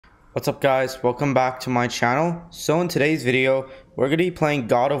What's up guys, welcome back to my channel. So in today's video, we're going to be playing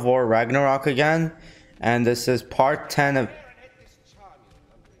God of War Ragnarok again. And this is part 10 of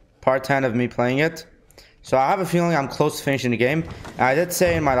me playing it. So I have a feeling I'm close to finishing the game. And I did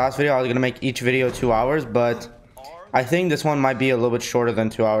say in my last video I was going to make each video 2 hours, but I think this one might be a little bit shorter than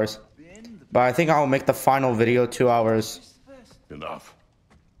 2 hours. But I think I'll make the final video 2 hours. Enough.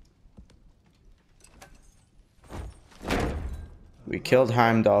 We killed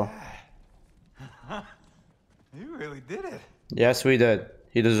Heimdall. You really did it. Yes, we did.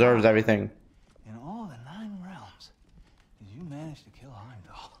 He deserves everything. In all the 9 realms, did you manage to kill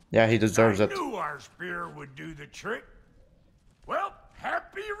Heimdall? Yeah, he deserves I it. knew our spear would do the trick. Well,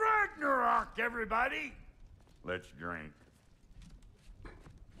 happy Ragnarok, everybody. Let's drink.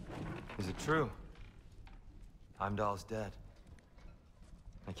 Is it true? Heimdall's dead.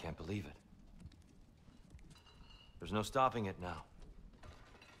 I can't believe it. There's no stopping it now.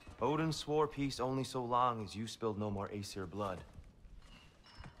 Odin swore peace only so long as you spilled no more Aesir blood.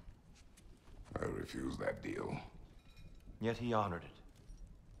 I refuse that deal. Yet he honored it.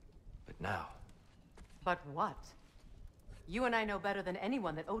 But now... But what? You and I know better than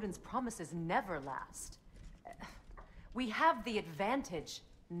anyone that Odin's promises never last. We have the advantage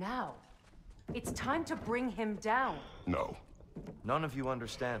now. It's time to bring him down. No. None of you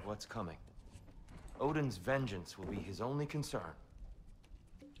understand what's coming. Odin's vengeance will be his only concern.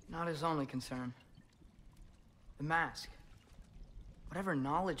 Not his only concern. The mask. Whatever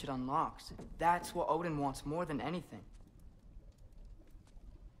knowledge it unlocks, that's what Odin wants more than anything.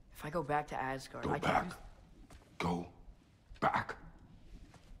 If I go back to Asgard, Go I back. can... Go back.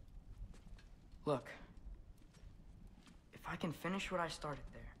 Look. If I can finish what I started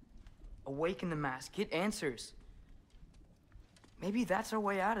there, awaken the mask, get answers, maybe that's our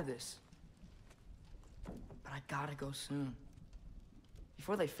way out of this. But I gotta go soon.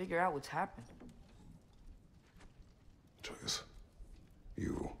 Before they figure out what's happened. Atreus,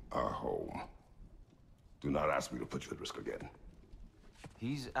 you are home. Do not ask me to put you at risk again.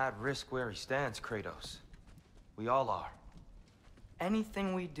 He's at risk where he stands, Kratos. We all are.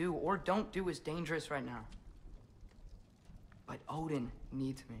 Anything we do or don't do is dangerous right now. But Odin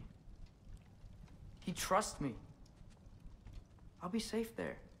needs me. He trusts me. I'll be safe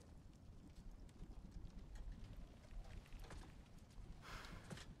there.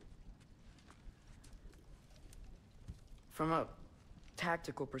 From a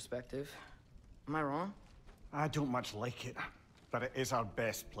tactical perspective, am I wrong? I don't much like it, but it is our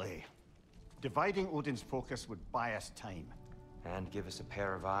best play. Dividing Odin's focus would buy us time. And give us a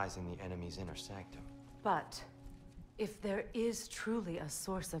pair of eyes in the enemy's inner sanctum. But if there is truly a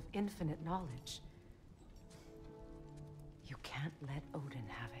source of infinite knowledge, you can't let Odin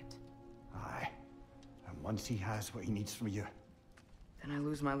have it. Aye. And once he has what he needs from you... Then I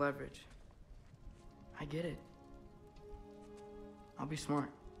lose my leverage. I get it. I'll be smart.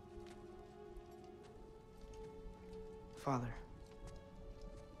 Father,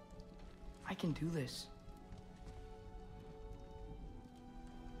 I can do this.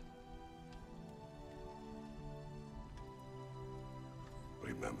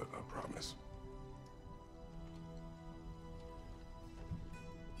 Remember our promise.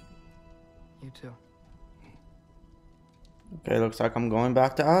 You too. Okay, looks like I'm going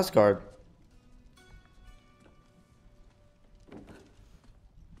back to Asgard.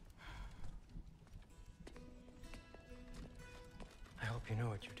 I hope you know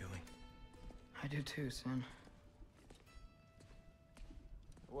what you're doing. I do too, Sin.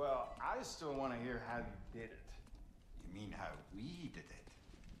 Well, I still want to hear how you did it. You mean how we did it?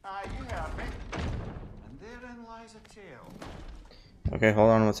 Ah, you have me. And therein lies a tale. Okay,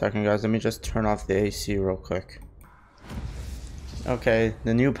 hold on 1 second, guys. Let me just turn off the AC real quick. Okay,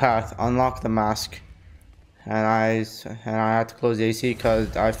 the new path. Unlock the mask. And I had to close the AC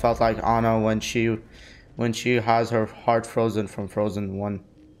because I felt like Anna when she has her heart frozen from Frozen 1.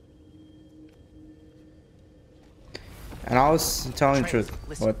 And I was telling the truth.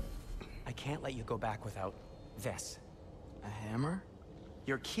 Listen, What? I can't let you go back without this. A hammer?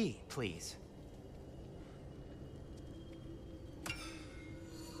 Your key, please.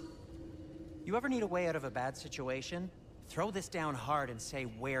 You ever need a way out of a bad situation? Throw this down hard and say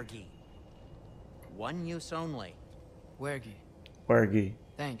Wergi. One use only. Wergi. Wergi.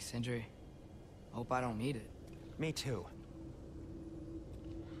 Thanks, Sindri. Hope I don't need it. Me too.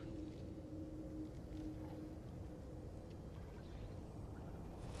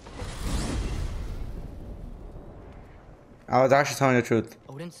 I was actually telling the truth.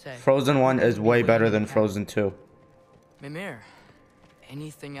 Odin said... Frozen 1 is way better than Frozen 2. Mimir,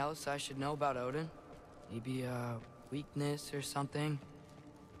 anything else I should know about Odin? Maybe a weakness or something?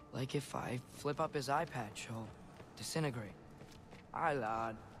 Like if I flip up his eye patch, he'll disintegrate. Aye,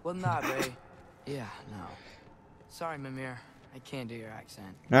 lad. Wasn't that, bae? Yeah, no. Sorry, Mimir. I can't do your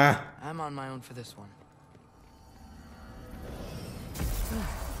accent. Ah. I'm on my own for this one.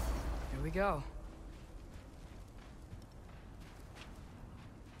 Here we go.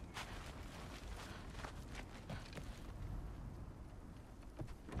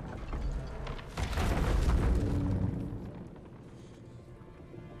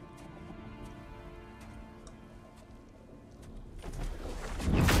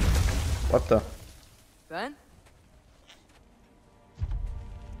 What the? Ben?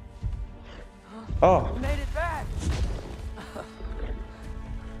 Oh. You made it back!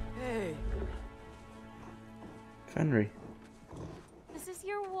 Hey. Fenry. This is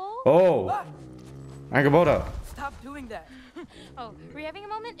your wool? Oh. Angaboda. Stop doing that. Oh, were you having a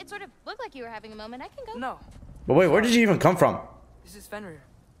moment? It sort of looked like you were having a moment. I can go. No, But wait, where did you even come from? this is Fenrir.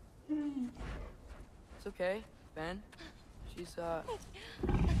 It's okay, Ben. She's,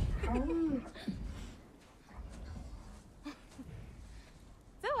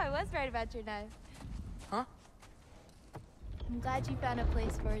 So I was right about your knife. Huh? I'm glad you found a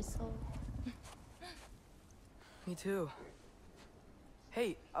place for his soul. Me too.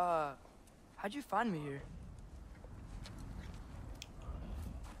 Hey, how'd you find me here?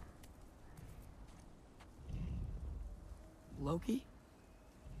 Loki?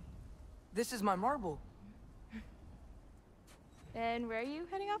 This is my marble. And where are you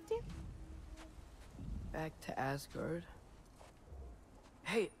heading off to? Back to Asgard.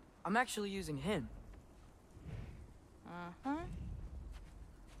 Hey, I'm actually using him. Uh-huh.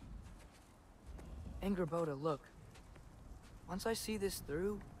 Angerboda, look. Once I see this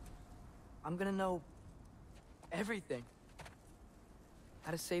through, I'm gonna know everything.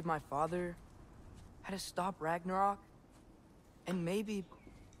 How to save my father, how to stop Ragnarok, and maybe,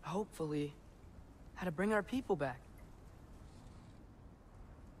 hopefully, how to bring our people back.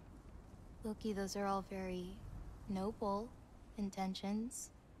 Loki, those are all very noble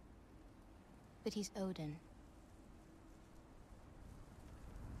intentions. But he's Odin.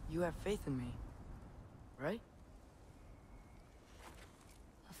 You have faith in me, right?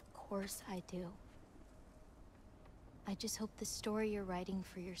 Of course I do. I just hope the story you're writing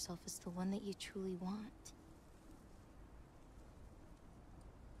for yourself is the one that you truly want.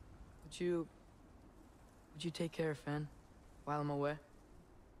 Would you take care of Fen while I'm away?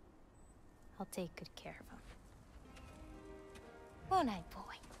 I'll take good care of him. Won't I,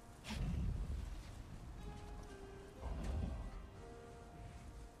 boy?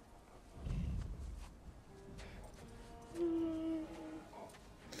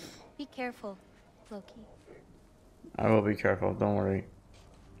 Be careful, Loki. I will be careful, don't worry.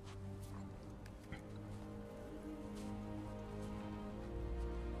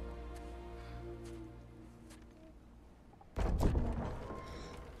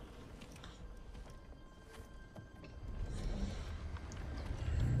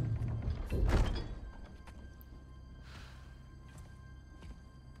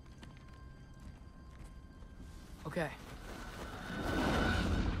 Okay.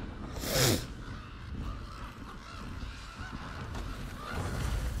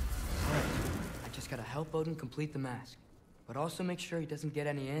 I just gotta help Odin complete the mask, but also make sure he doesn't get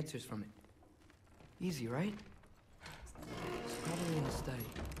any answers from it. Easy, right? It's probably in the study.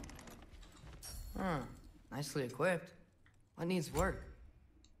 Huh. Nicely equipped. What needs work?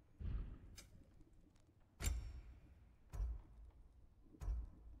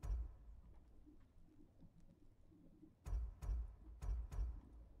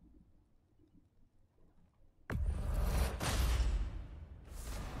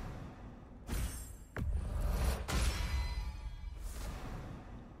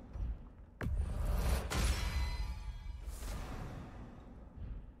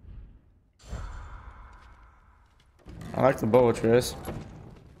 I like the bow, Tris.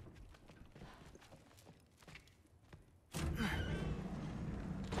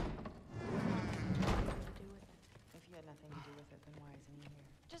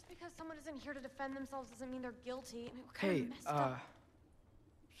 Just because someone isn't here to defend themselves doesn't mean they're guilty. I mean, what kind Hey, of messed up?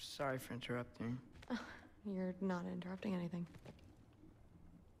 sorry for interrupting. You're not interrupting anything.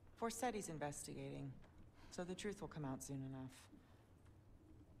 Forseti's investigating, so the truth will come out soon enough.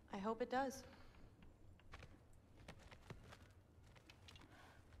 I hope it does.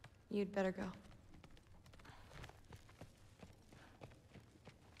 You'd better go.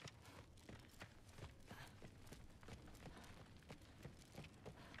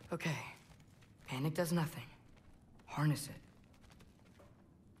 Okay. Panic does nothing. Harness it.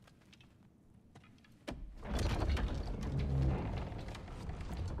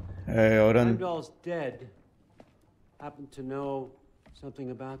 Hey, Odin. Heimdall's dead. Happen to know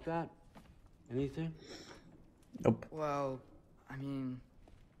something about that? Anything? Nope. Well, I mean,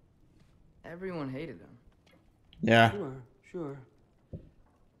 everyone hated him. Yeah. Sure.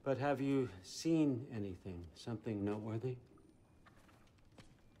 But have you seen anything? Something noteworthy?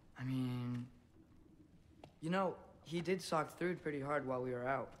 I mean, you know, he did sock through it pretty hard while we were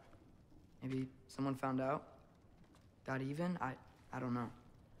out. Maybe someone found out? Got even? I don't know.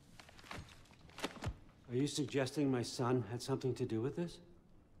 Are you suggesting my son had something to do with this?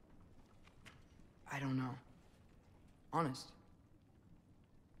 I don't know. Honest.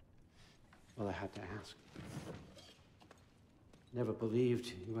 Well, I had to ask. Never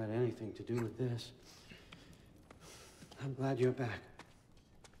believed you had anything to do with this. I'm glad you're back.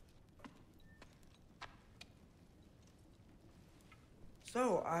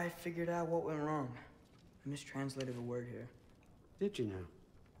 So, I figured out what went wrong. I mistranslated a word here. Did you now?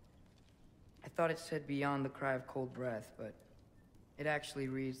 I thought it said beyond the cry of cold breath, but it actually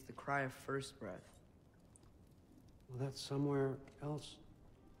reads the cry of first breath. Well, that's somewhere else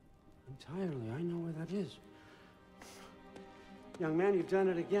entirely. I know where that is. Young man, you've done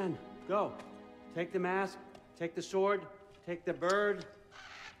it again. Go. Take the mask, take the sword, take the bird.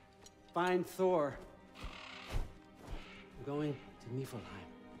 Find Thor. I'm going to Niflheim.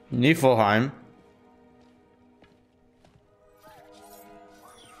 Niflheim?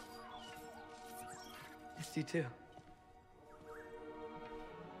 Missed you too.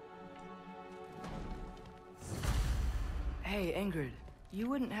 Hey, Ingrid, you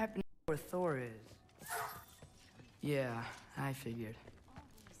wouldn't happen to know where Thor is? Yeah, I figured.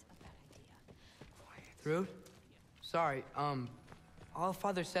 Through? Sorry,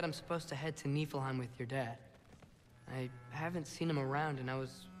 Allfather said I'm supposed to head to Niflheim with your dad. I haven't seen him around, and I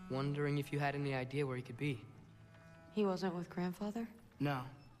was wondering if you had any idea where he could be. He wasn't with Grandfather? No.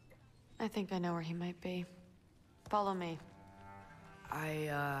 I think I know where he might be. Follow me.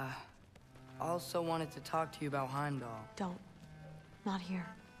 I, also wanted to talk to you about Heimdall. Don't. Not here.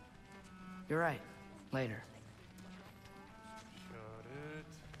 You're right. Later.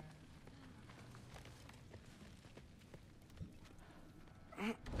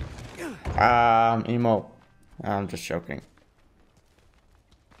 Emo. I'm just joking.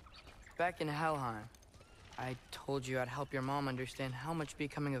 Back in Helheim, I told you I'd help your mom understand how much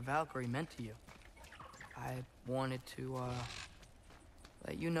becoming a Valkyrie meant to you. I wanted to,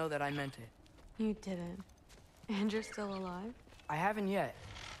 let you know that I meant it. You didn't. And you're still alive? I haven't yet,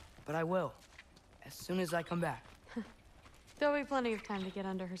 but I will. As soon as I come back. There'll be plenty of time to get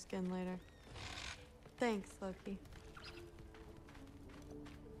under her skin later. Thanks, Loki.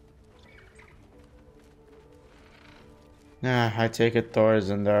 Nah, I take it Thor is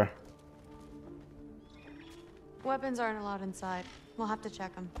in there. Weapons aren't allowed inside. We'll have to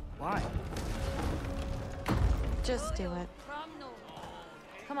check them. Why? Just do it.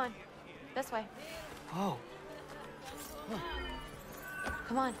 Come on. This way. Oh.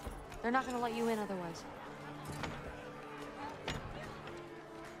 Come on. They're not gonna let you in otherwise.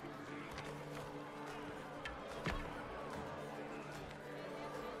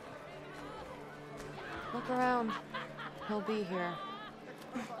 Look around. He'll be here.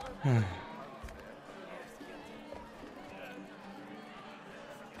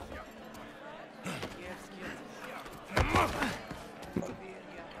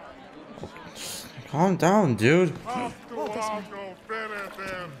 Calm down, dude.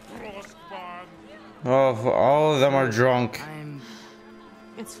 Oh, all of them are drunk.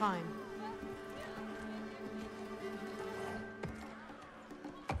 It's fine.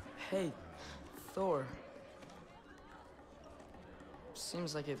 Hey, Thor.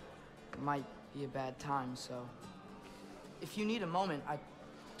 Seems like it might be a bad time, so... If you need a moment, I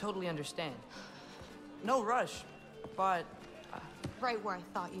totally understand. No rush, but... Right where I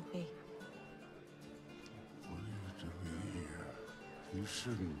thought you'd be. What are you doing here? You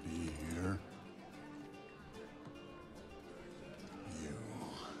shouldn't be here.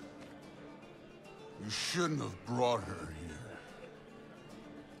 You shouldn't have brought her here.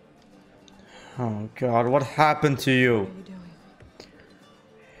 Oh God, what happened to you? What are you doing?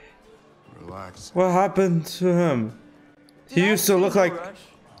 Relax. What happened to him? He used to look like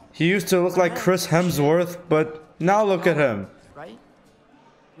Chris Hemsworth, but now look at him. Right?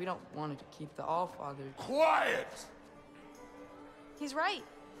 We don't want to keep the Allfather... Quiet! He's right.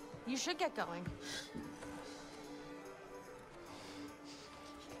 You should get going.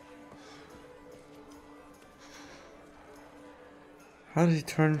 How did he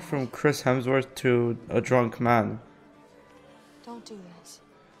turn from Chris Hemsworth to a drunk man? Don't do this.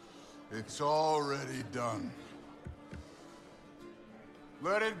 It's already done.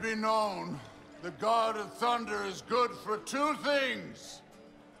 Let it be known, the God of Thunder is good for two things.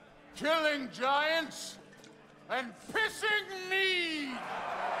 Killing giants and pissing me!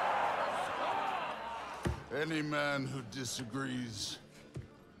 Any man who disagrees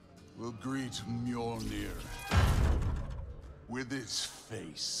will greet Mjolnir with its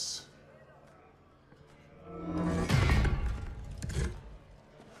face.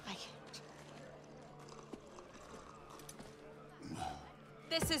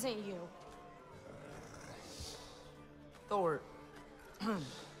 This isn't you. Thor.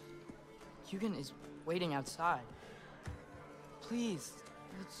 Hugin is waiting outside. Please,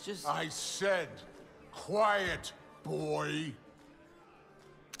 let's just... I said, quiet, boy.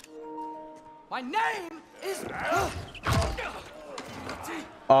 My name is...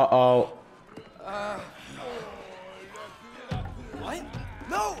 Uh-oh. What?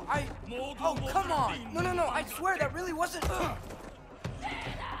 No, Oh, come on. No, I swear that really wasn't...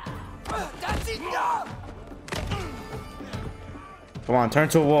 That's enough! Come on, turn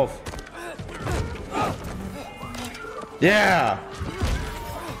to a wolf. Yeah!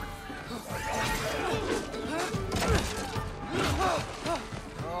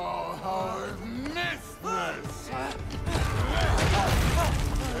 Oh, how I've missed this!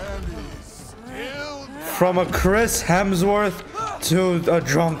 And he's still... From a Chris Hemsworth to a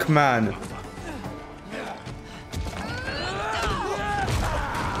drunk man.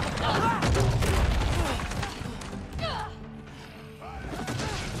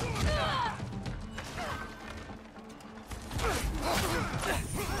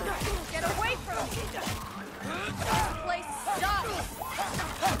 Get away from me! This place sucks!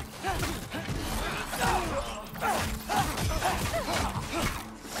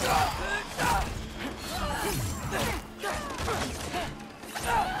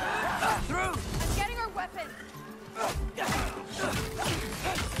 I'm getting our weapon!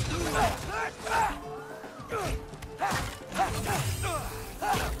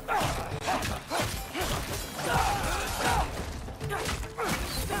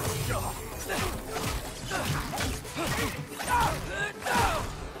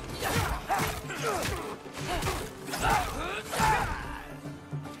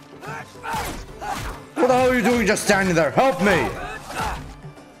 What the hell are you doing just standing there? Help me!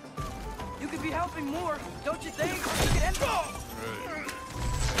 You could be helping more, don't you think? You could end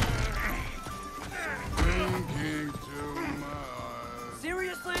Thinking too much.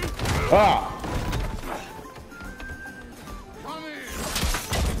 Seriously? Ah! Come here.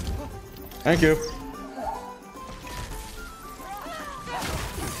 Thank you.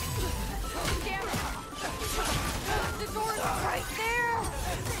 Damn it! The door's right there!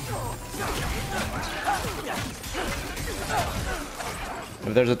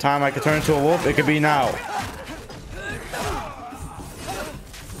 If there's a time I could turn into a wolf, it could be now.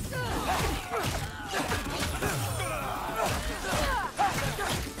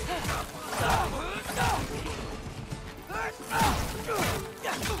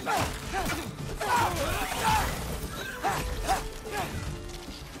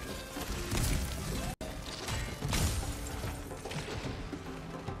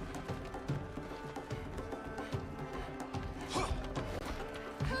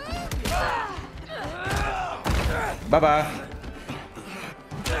 Bye-bye.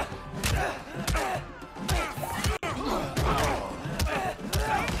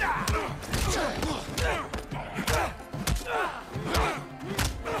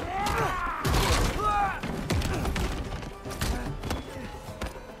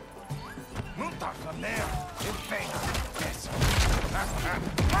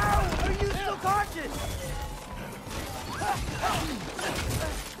 How are you still conscious?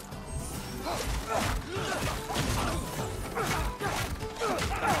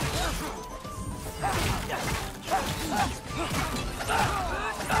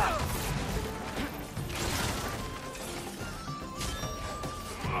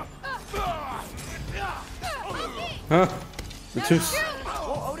 Huh? The two.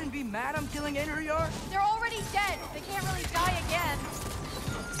 Will Odin be mad I'm killing Einherjar? They're already dead. They can't really die again.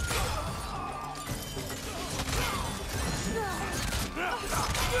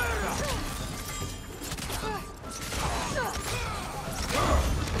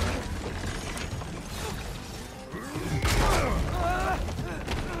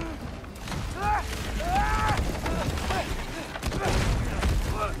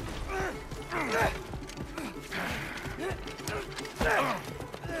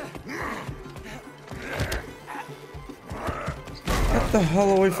 Get the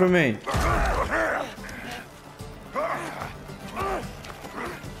hell away from me.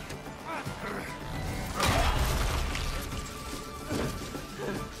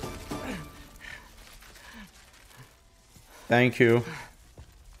 Thank you.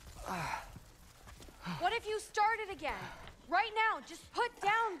 What if you started again? Right now, just put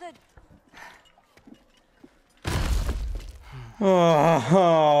down the...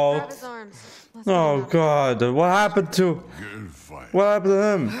 Grab his arms. Oh God! What happened to him?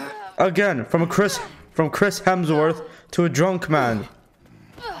 Again, from Chris Hemsworth to a drunk man.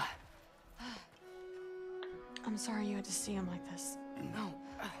 I'm sorry you had to see him like this.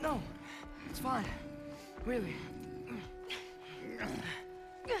 No, it's fine. Really.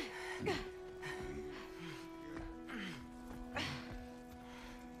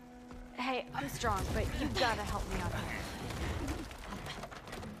 Hey, I'm strong, but you gotta help me out here.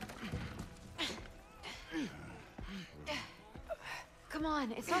 Come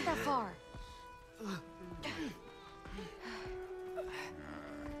on, it's not that far.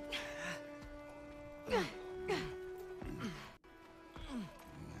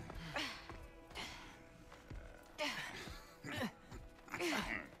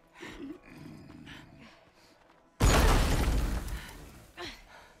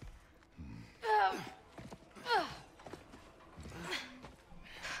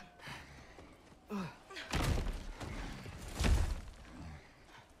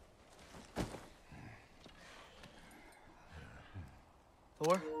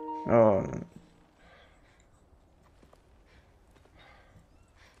 Thor? Oh.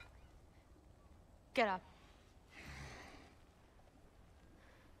 Get up.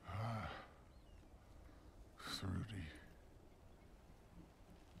 Thrudy.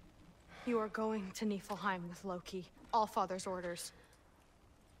 You are going to Niflheim with Loki. Allfather's orders.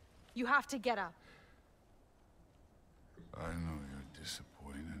 You have to get up. I know you're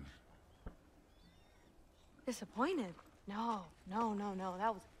disappointed. Disappointed? No.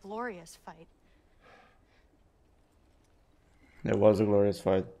 That was a glorious fight. It was a glorious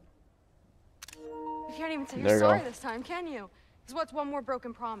fight. You can't even say There you're you sorry go. this time, can you? Because what's one more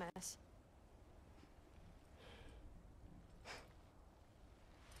broken promise?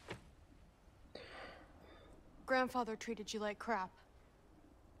 Grandfather treated you like crap.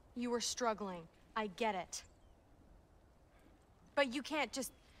 You were struggling. I get it. But you can't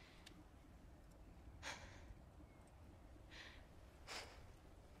just...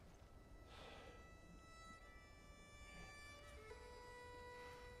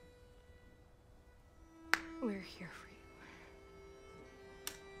 We're here for you.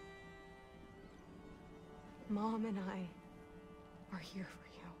 Mom and I are here for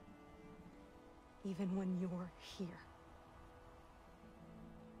you. Even when you're here.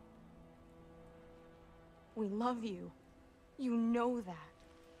 We love you. You know that.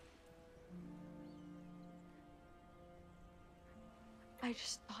 I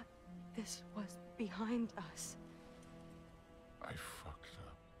just thought this was behind us. I fucked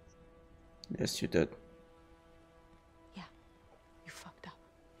up. Yes, you did. Yeah, you fucked up.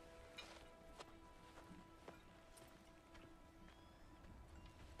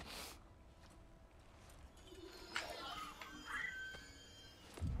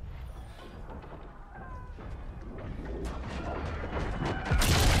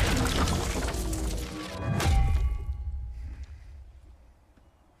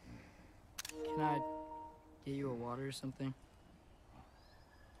 Can I get you a water or something?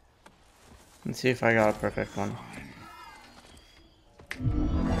 Let's see if I got a perfect one. You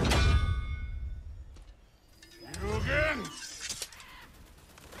again?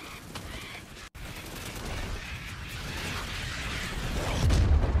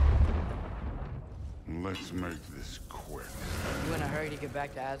 Let's make this quick. You in a hurry to get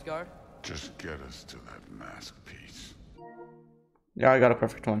back to Asgard? Just get us to that mask piece. Yeah, I got a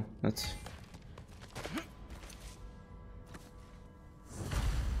perfect one. Let's.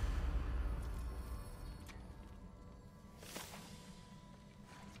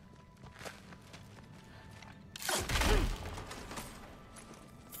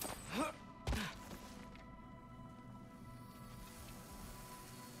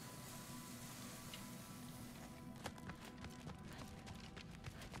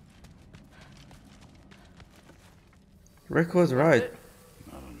 Rick was right.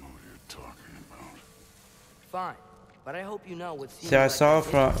 I don't know what you're talking about. Fine, but I hope you know what's. See, I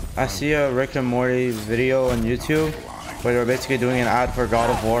see a Rick and Morty video on YouTube where they're basically doing an ad for God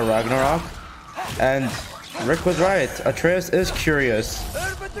of War Ragnarok, and Rick was right. Atreus is curious.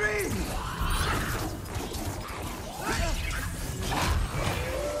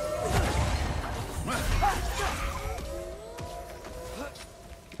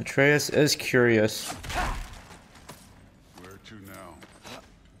 Atreus is curious. Where to now?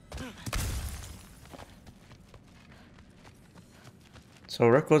 So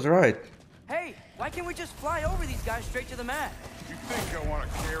Rick was right. Hey, Why can't we just fly over these guys straight to the mat? You think I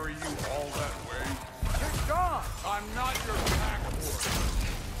want to carry you all that way? You're strong! I'm not your pack horse.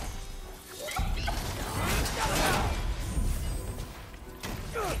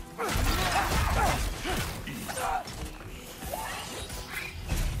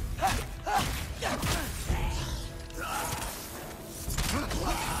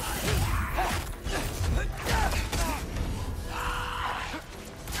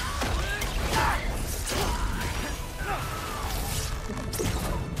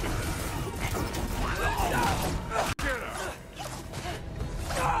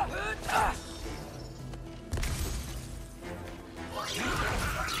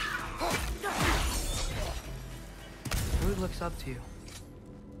 Rude looks up to you.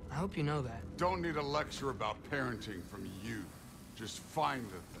 I hope you know that. Don't need a lecture about parenting from you. Just find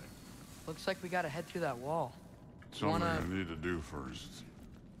the thing. Looks like we gotta head through that wall. Something I need to do first.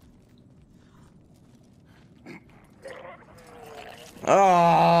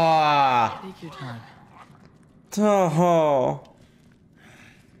 Ah! Take your time. Oh.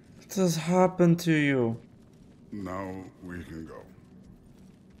 What has happened to you? Now we can go.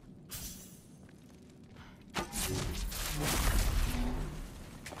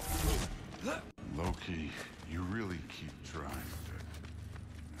 Loki, you really keep trying to...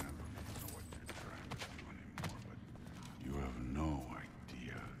 I don't even know what you're trying to do anymore, but you have no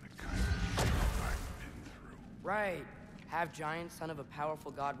idea the kind of shit I've been through. Right. Half giant, son of a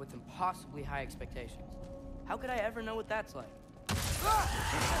powerful god with impossibly high expectations. How could I ever know what that's like?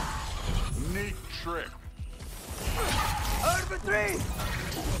 Neat trick. Over for three!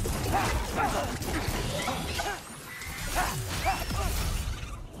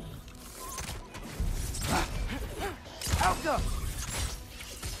 Outcome!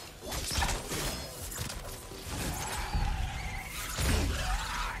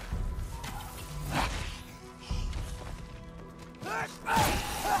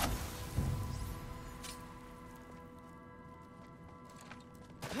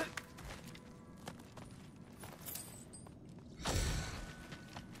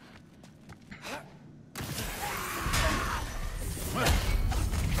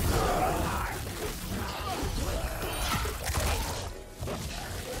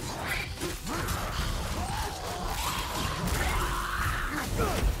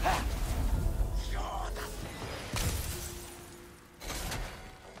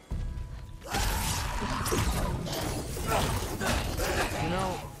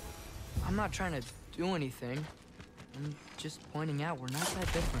 I'm not trying to do anything. I'm just pointing out we're not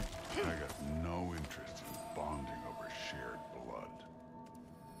that different. I got no interest in bonding over shared blood.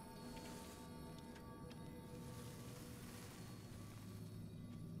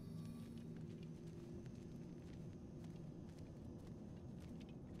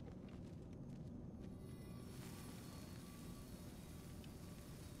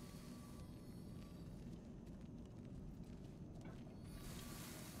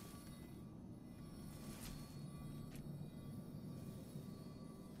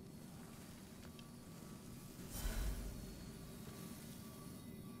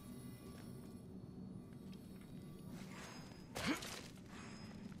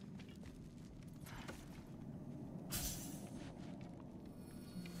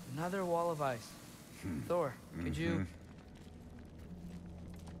 Another wall of ice. Thor, could you...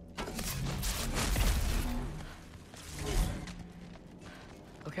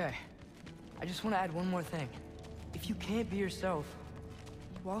 Okay. I just want to add one more thing. If you can't be yourself,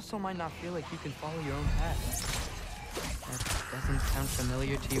 you also might not feel like you can follow your own path. That doesn't sound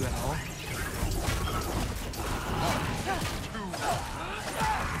familiar to you at all?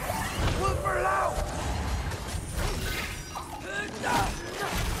 Whooper loud!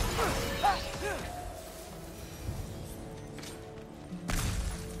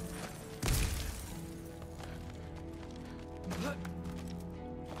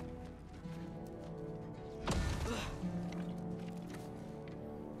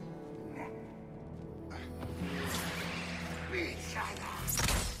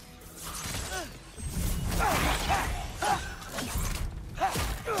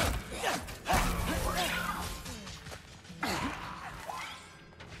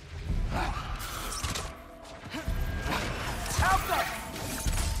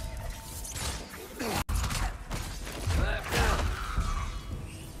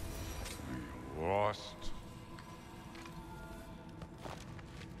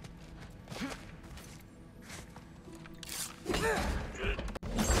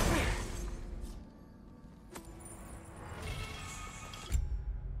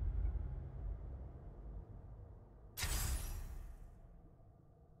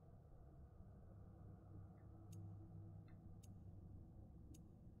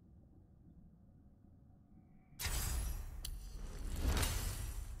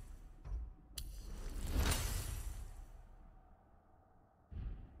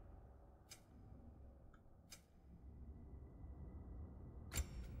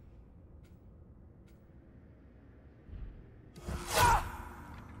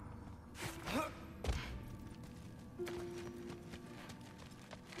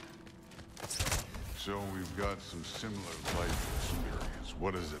 So we've got some similar life experience.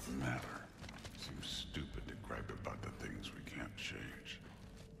 What does it matter? Seems stupid to gripe about the things we can't change.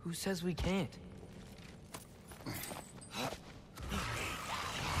 Who says we can't?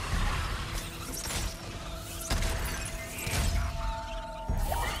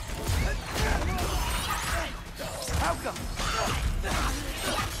 How come?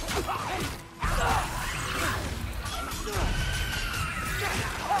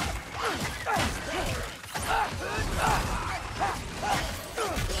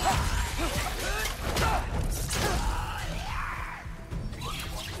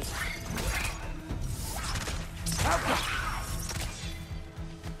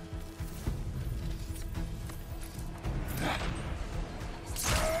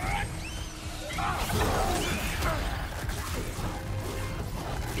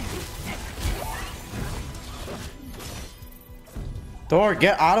 Thor,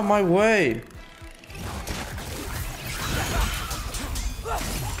 get out of my way!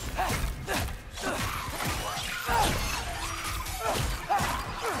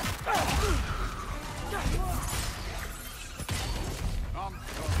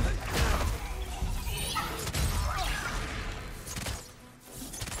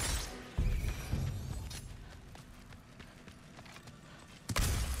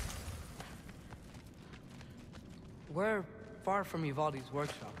 We're far from Uvalde's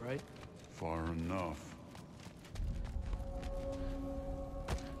workshop, right? Far enough.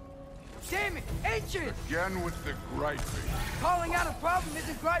 Damn it! Ancient! Again with the griping. Calling out a problem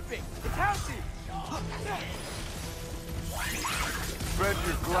isn't griping. It's healthy. Bet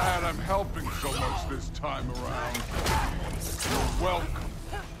you're glad I'm helping so much this time around. You're welcome.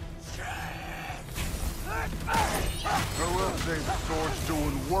 I will say the sword's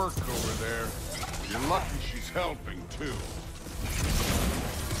doing work over there. You're lucky she's helping, too.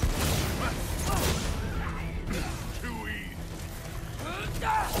 Too easy.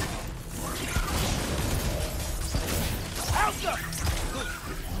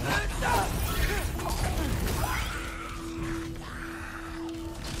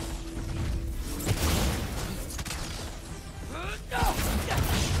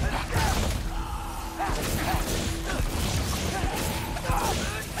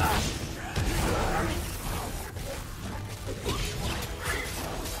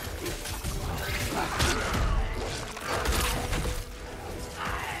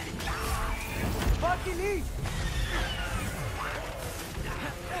 Fucking eat!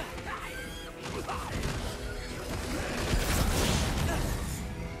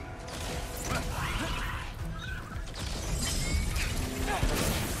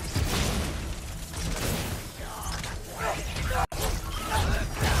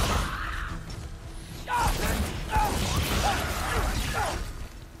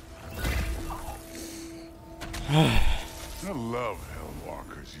 I love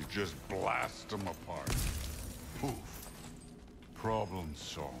Hellwalkers. You just blast them apart. Poof. Problem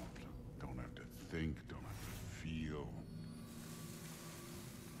solved. Don't have to think, don't have to feel.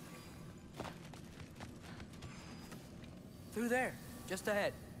 Through there, just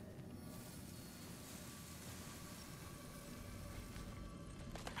ahead.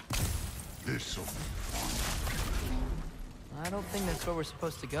 This'll be fun. I don't think that's where we're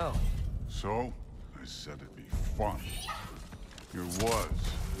supposed to go. So, I said it'd be fun. Here was.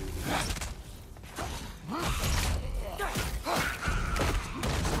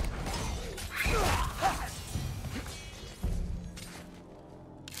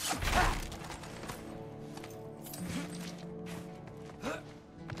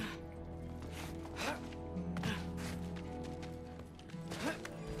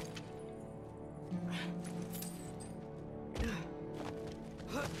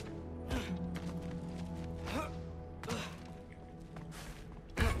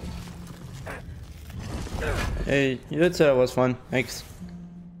 Hey, you did say it was fun. Thanks.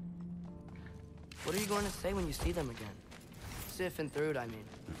 What are you going to say when you see them again? Sif and Thrud, I mean.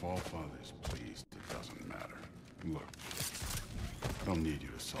 If all father's pleased, it doesn't matter. Look, I don't need you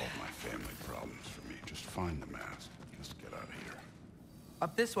to solve my family problems for me. Just find the mask. Let's get out of here.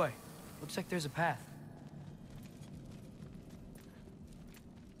 Up this way. Looks like there's a path.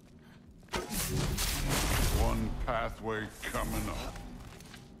 One pathway coming up.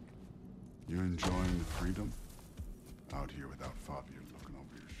 You enjoying the freedom? Out here without Fabio looking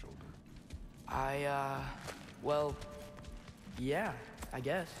over your shoulder. Well, yeah, I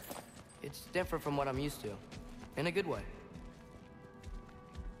guess. It's different from what I'm used to. In a good way.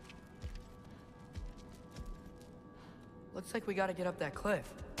 Looks like we gotta get up that cliff.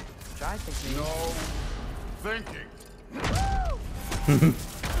 Which I think means... No thinking.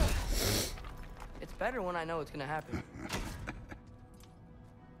 It's better when I know it's gonna happen.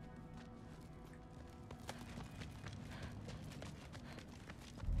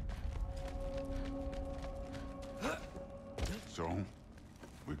 So,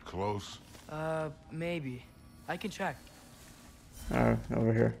 we close? Maybe. I can check. Alright,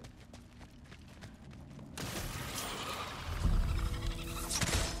 over here.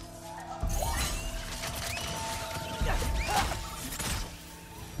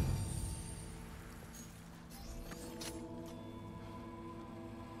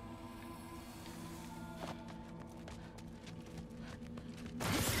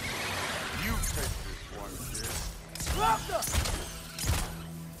 You take this one, kid.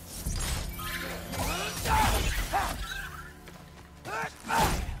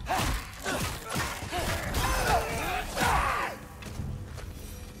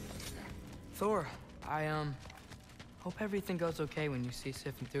 Thor, I hope everything goes okay when you see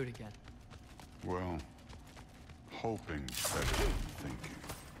Sif and Throot again. Well, hoping's better than thinking.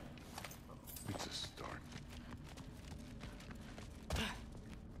 It's a start.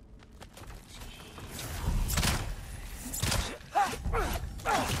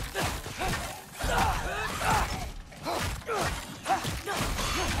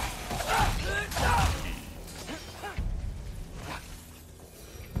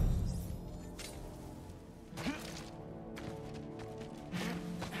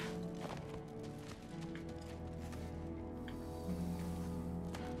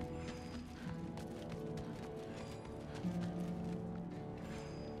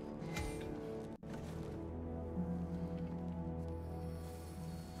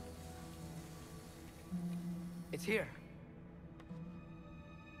 It's here.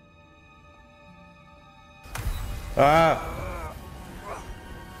 Ah!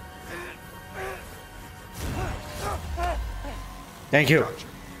 Thank you.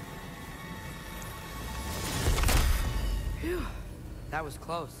 Phew. That was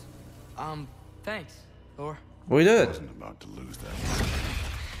close. Thanks, Thor. We did I it. wasn't about to lose that.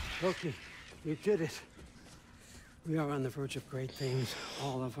 Loki, you did it. We are on the verge of great things.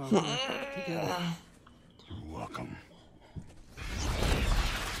 All of our work together. You're welcome.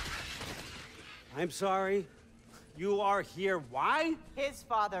 I'm sorry. You are here. Why? His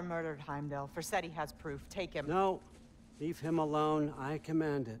father murdered Heimdall. Forseti has proof. Take him. No. Leave him alone. I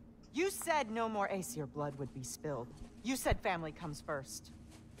command it. You said no more Aesir blood would be spilled. You said family comes first.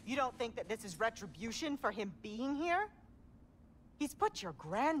 You don't think that this is retribution for him being here? He's put your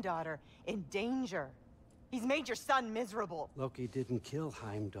granddaughter in danger. He's made your son miserable. Loki didn't kill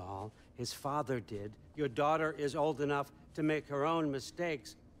Heimdall. His father did. Your daughter is old enough to make her own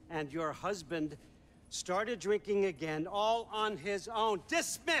mistakes. And your husband started drinking again, all on his own.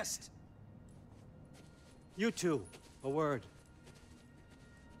 Dismissed! You two, a word.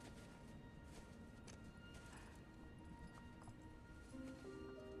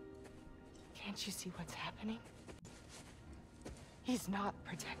 Can't you see what's happening? He's not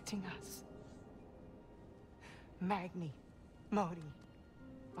protecting us. Magni, Modi,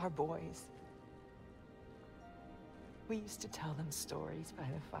 our boys. We used to tell them stories by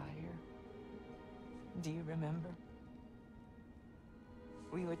the fire. Do you remember?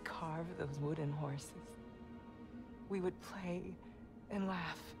 We would carve those wooden horses. We would play and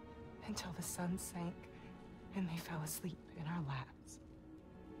laugh until the sun sank and they fell asleep in our laps.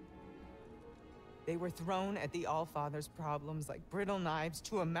 They were thrown at the Allfather's problems like brittle knives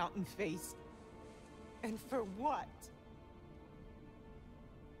to a mountain face. And for what?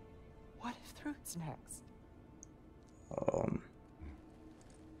 What if Throot's next?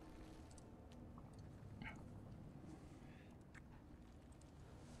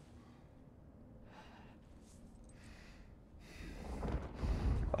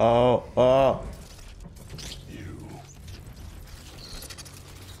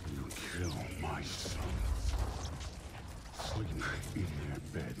 You kill my sons. Sleep in their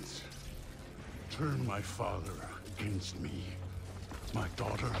beds. Turn my father against me. My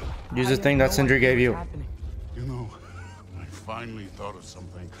daughter. Use the thing that Sindri gave you. You know, I finally thought of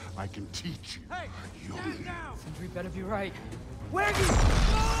something I can teach you. Hey, young. stand down! Sindri better be right.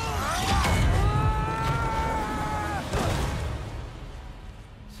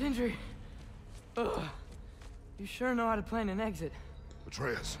 Sindri. Ugh. You sure know how to plan an exit.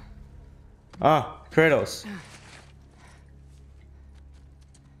 Atreus. Ah, Kratos.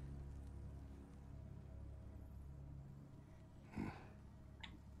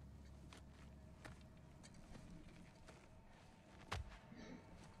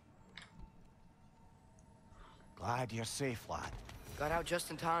 Glad you're safe, lad. Got out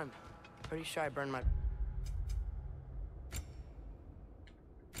just in time. Pretty sure I burned my...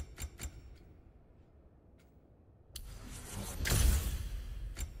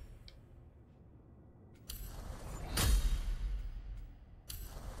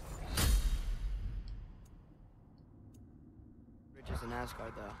 was in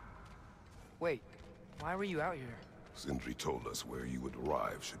Asgard, though. Wait, why were you out here? Sindri told us where you would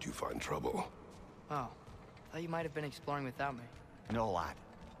arrive should you find trouble. Oh, thought you might have been exploring without me. No, lad.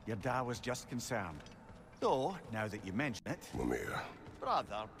 Your dad was just concerned. Though, now that you mention it... Mimir.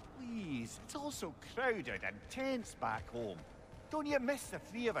 Brother, please. It's all so crowded and tense back home. Don't you miss the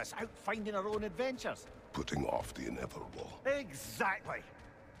three of us out finding our own adventures? Putting off the inevitable. Exactly.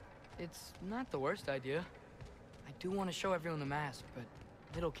 It's not the worst idea. I do want to show everyone the mask, but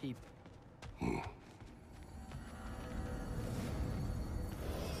it'll keep.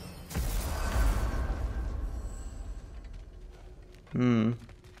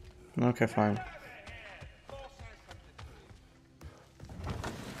 Okay, fine.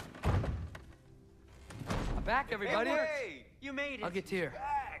 I'm back, everybody. Hey, you made it. I'll get here.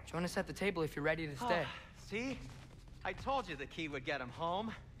 Join us at the table if you're ready to stay. See? I told you the key would get him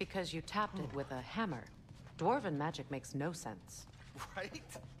home. Because you tapped it with a hammer. Dwarven magic makes no sense. Right?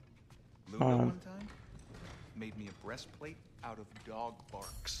 Luna one time made me a breastplate out of dog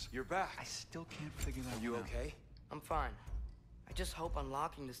barks. You're back. I still can't figure that You one out. okay? I'm fine. I just hope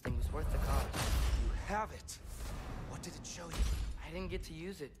unlocking this thing was worth the cost. You have it. What did it show you? I didn't get to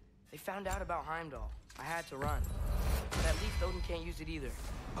use it. They found out about Heimdall. I had to run. But at least Odin can't use it either.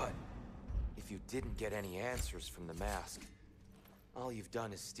 But if you didn't get any answers from the mask, all you've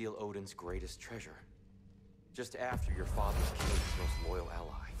done is steal Odin's greatest treasure. Just after your father's king's most loyal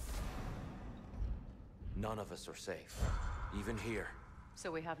ally. None of us are safe. Even here. So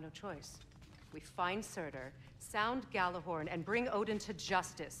we have no choice. We find Surtur, sound Galahorn, and bring Odin to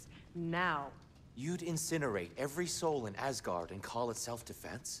justice. Now. You'd incinerate every soul in Asgard and call it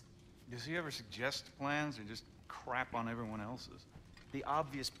self-defense? Does he ever suggest plans or just crap on everyone else's? The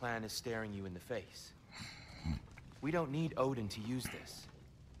obvious plan is staring you in the face. We don't need Odin to use this.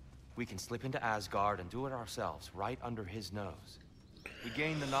 We can slip into Asgard and do it ourselves, right under his nose. We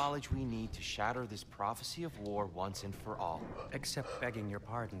gain the knowledge we need to shatter this prophecy of war once and for all. Except begging your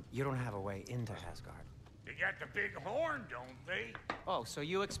pardon, you don't have a way into Asgard. They got the big horn, don't they? Oh, so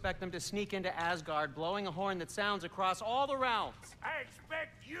you expect them to sneak into Asgard blowing a horn that sounds across all the realms? I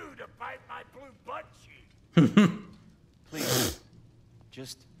expect you to bite my blue butt cheek. Please,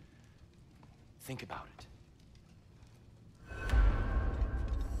 just think about it.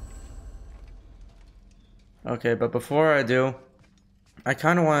 Okay, but before I do, I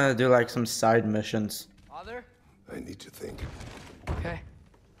kind of want to do like some side missions. Father? I need to think. Okay,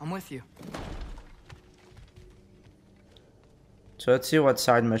 I'm with you. So let's see what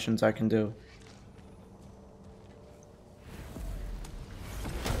side missions I can do.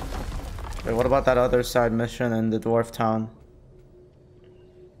 Wait, what about that other side mission in the dwarf town?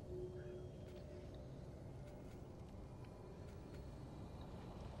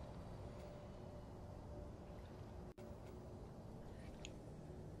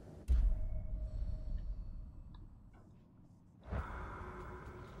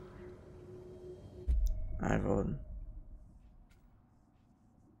 I vote.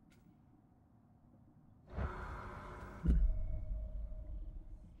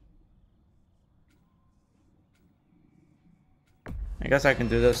 I guess I can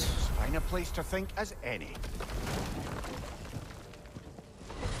do this. Fine a place to think as any.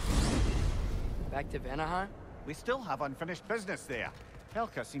 Back to Vanaheim? We still have unfinished business there.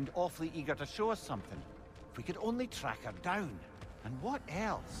 Helka seemed awfully eager to show us something. If we could only track her down. And what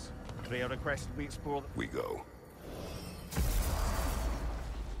else? Freya requested we explore... We go.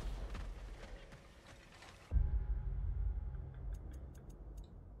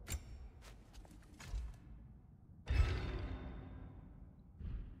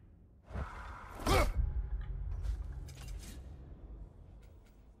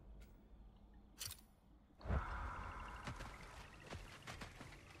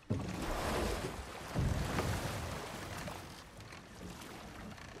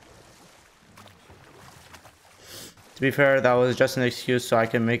 To be fair, that was just an excuse so I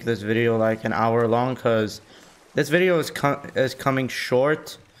can make this video like an hour long, because this video is coming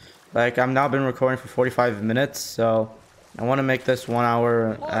short. Like, I've now been recording for 45 minutes, so I want to make this 1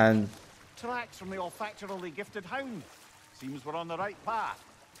 hour. And tracks from the olfactorily gifted hound. Seems we're on the right path.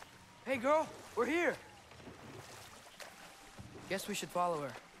 Hey girl, we're here. Guess we should follow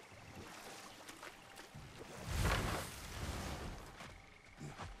her.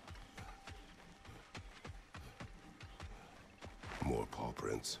 More paw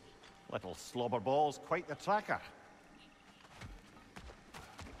prints. Little slobber balls, quite the tracker.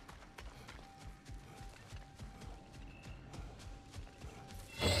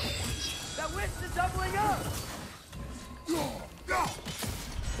 That witch is doubling up!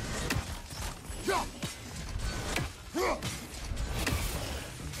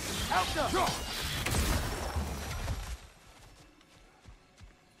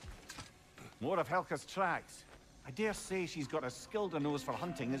 More of Helka's tracks. I dare say she's got as skilled a nose for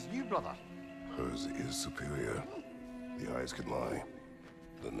hunting as you, brother. Hers is superior. The eyes can lie.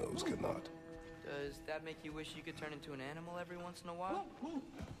 The nose cannot. Does that make you wish you could turn into an animal every once in a while?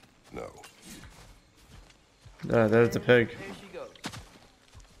 No. There's the pig. There she goes.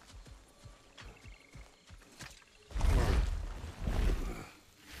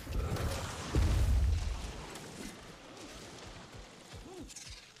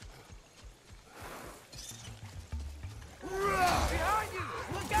 Behind you!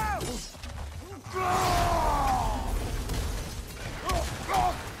 Look out!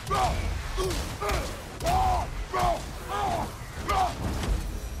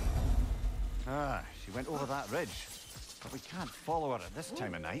 Ah, she went over that ridge. But we can't follow her at this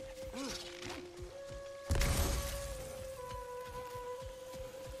time of night.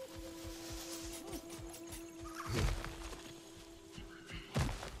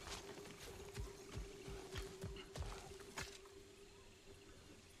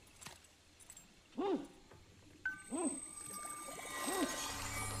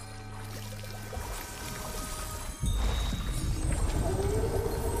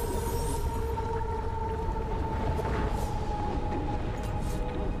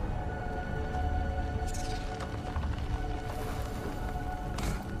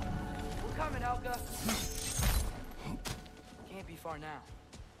 Can't be far now.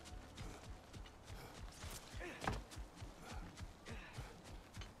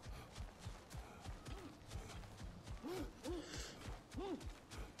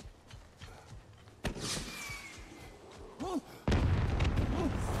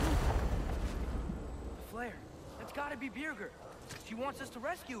 Flare, that's gotta be Birger. She wants us to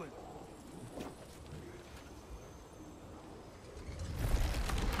rescue him.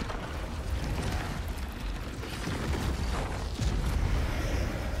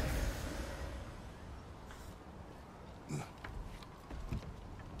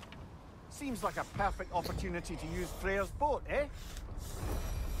 Seems like a perfect opportunity to use Freyr's boat, eh?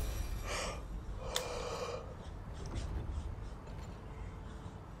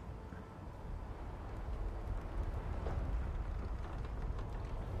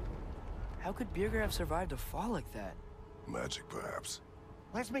 How could Birger have survived a fall like that? Magic, perhaps.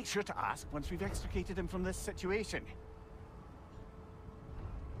 Let's make sure to ask once we've extricated him from this situation.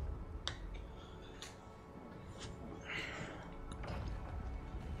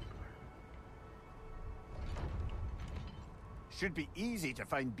 Should be easy to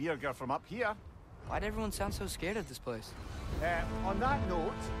find Birger from up here. Why'd everyone sound so scared of this place? On that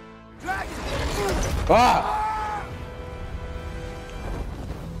note, dragon! Ah!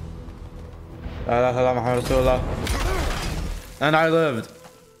 La ilaha Muhammad Rasulullah. And I lived.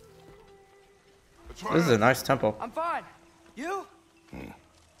 This is a nice temple. I'm fine. You?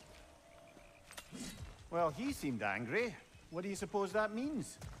 Well, he seemed angry. What do you suppose that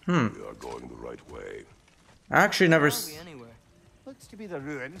means? We are going the right way. I actually never. Anywhere. Looks to be the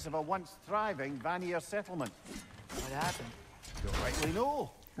ruins of a once thriving Vanir settlement. What happened? Don't rightly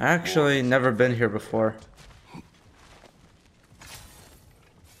know. I actually never been here before.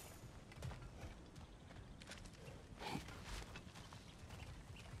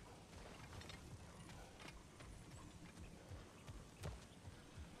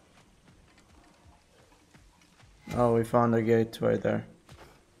 Oh, we found a gate right there.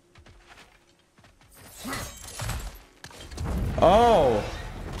 Oh!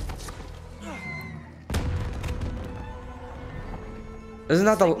 Isn't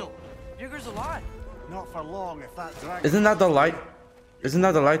that the? Birger's alive. Not for long if that dragon. Isn't that the light? Isn't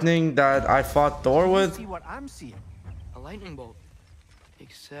that the lightning that I fought Thor with? See what I'm seeing? A lightning bolt.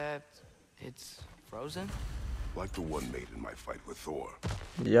 Except it's frozen. Like the one made in my fight with Thor.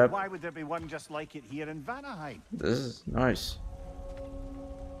 Yep. Why would there be one just like it here in Vanaheim? This is nice.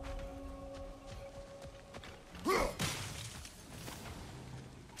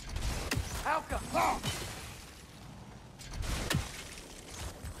 Helka!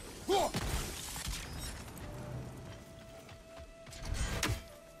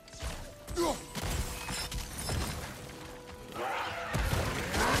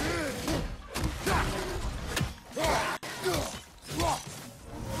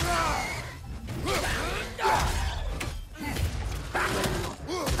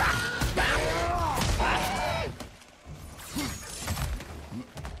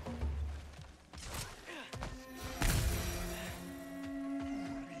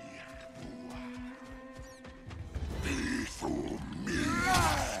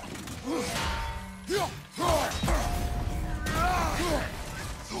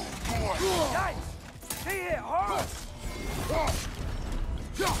 See it hard!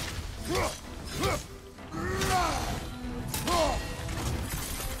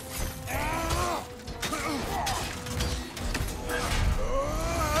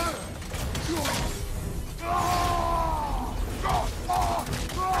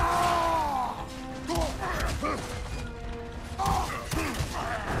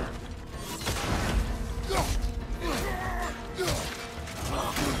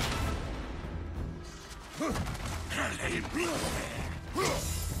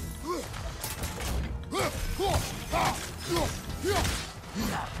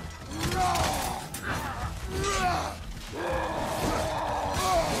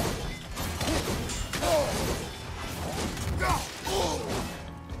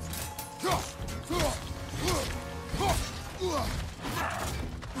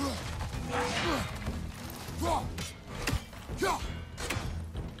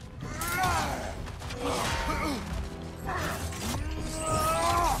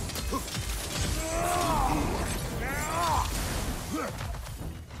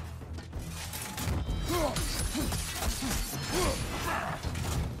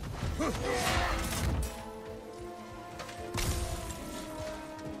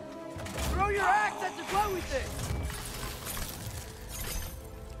 Throw your axe at the glowy thing!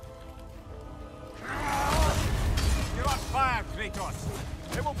 You're on fire, Kratos!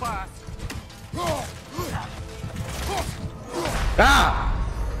 It will pass! Ah!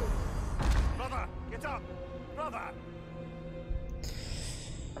 Brother, get up! Brother!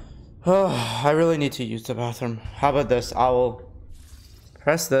 Oh, I really need to use the bathroom. How about this? I will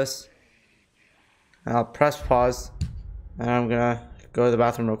press this, and I'll press pause, and I'm gonna go to the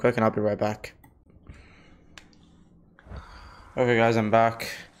bathroom real quick, and I'll be right back. Okay guys, I'm back.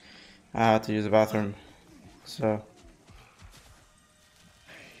 I had to use the bathroom, so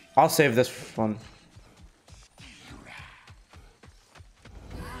I'll save this one.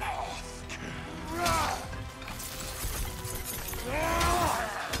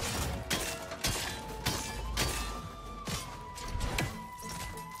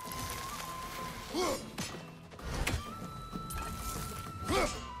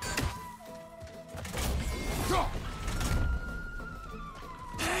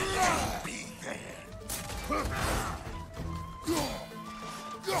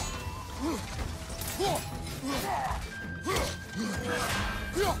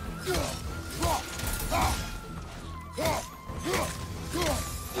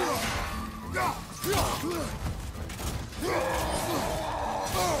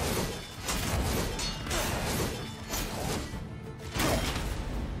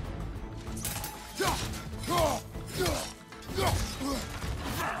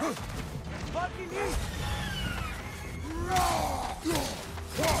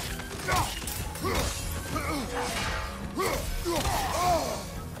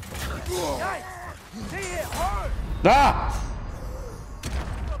 Ah!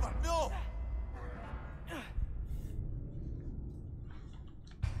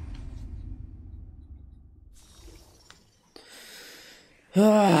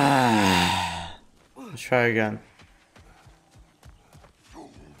 Let's try again.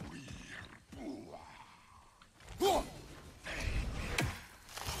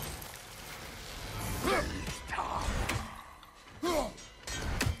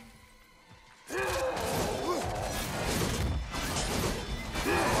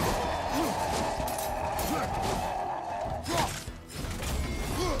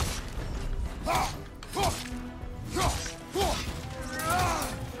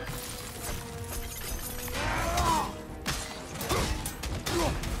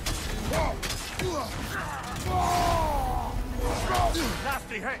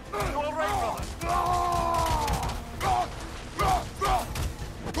 Nasty hit! You all right, brother?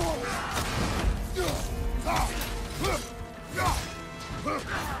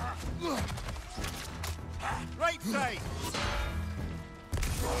 Right side!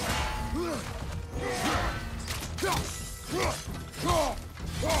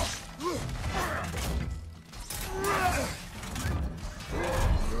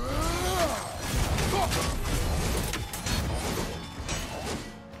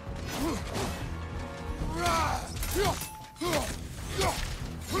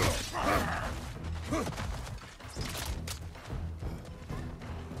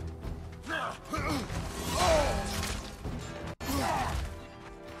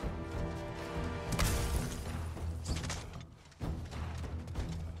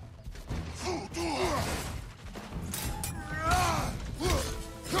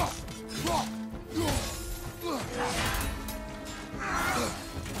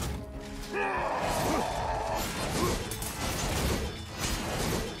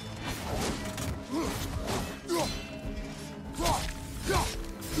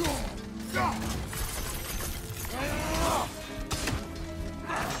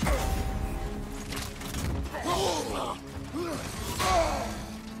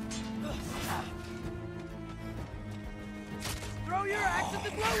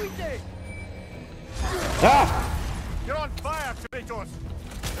 Ah! You're on fire, Kratos!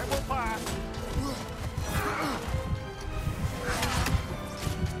 It will pass!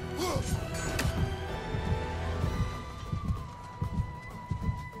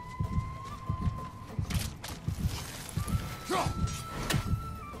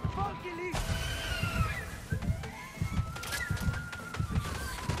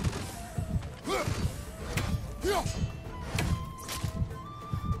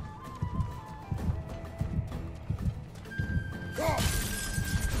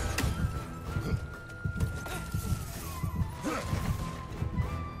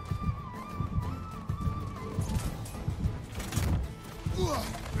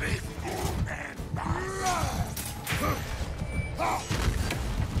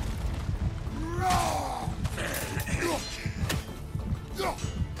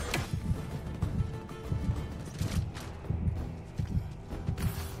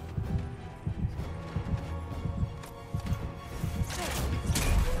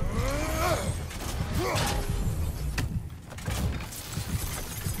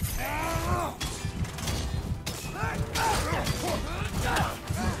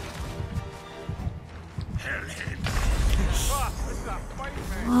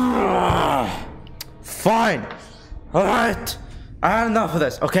 Fine. Alright. I had enough of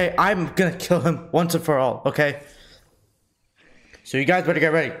this. Okay, I'm gonna kill him once and for all. Okay? So you guys better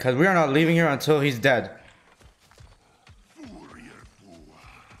get ready, because we are not leaving here until he's dead.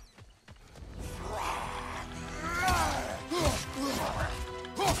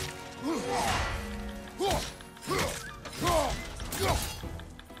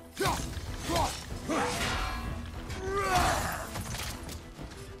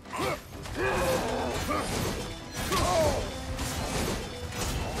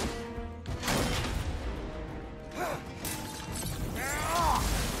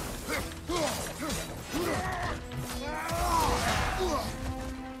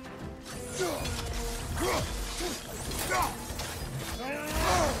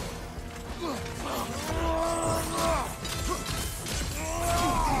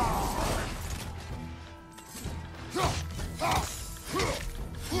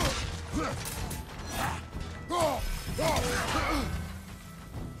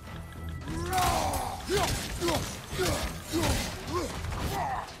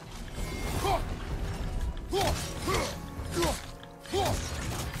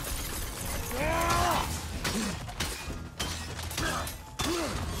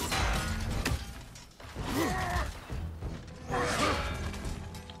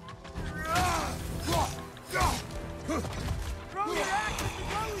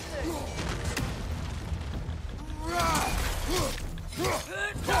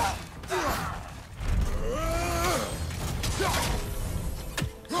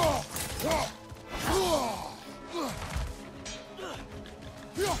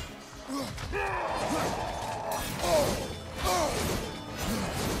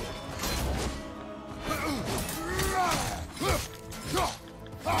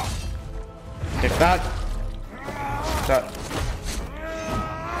 Take that.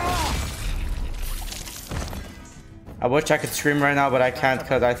 I wish I could scream right now, but I can't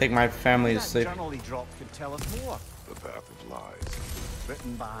because I think my family is asleep. That journal he dropped could tell us more. The path of lies.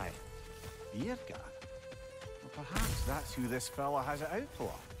 Written by Beardguard. Well, perhaps that's who this fella has it out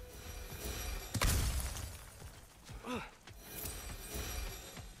for.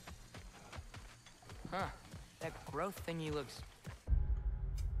 Huh. That growth thingy looks...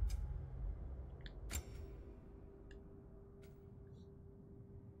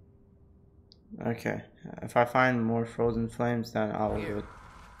 Okay. If I find more frozen flames, then I'll do it.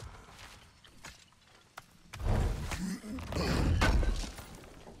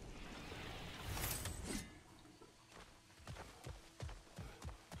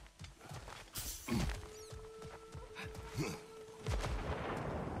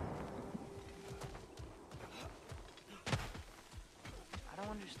 I don't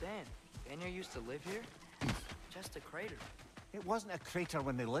understand. Daniel used to live here? Just a crater. It wasn't a crater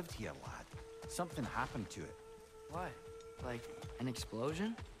when they lived here, lad. Something happened to it. What? Like, an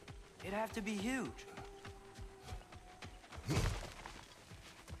explosion? It'd have to be huge.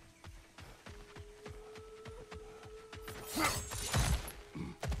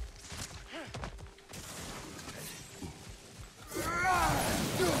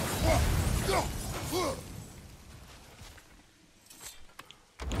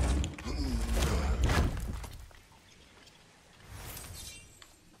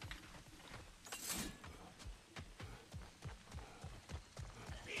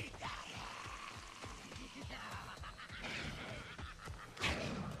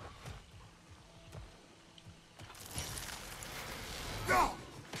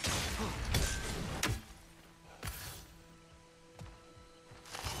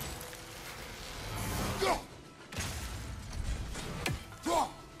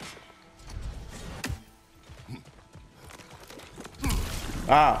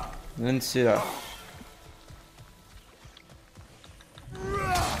 Ah, didn't see that. The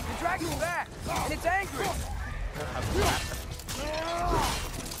dragon's back, and it's angry.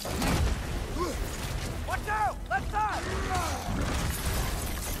 Watch out! Left side!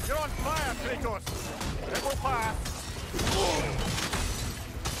 You're on fire, Kratos! It will pass!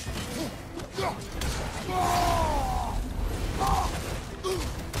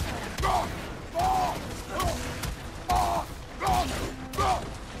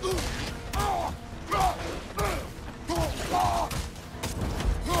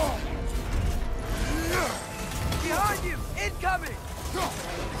 Behind you! Incoming!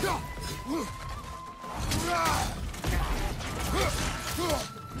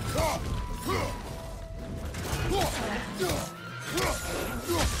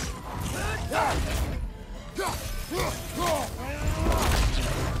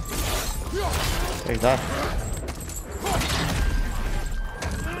 Take that. How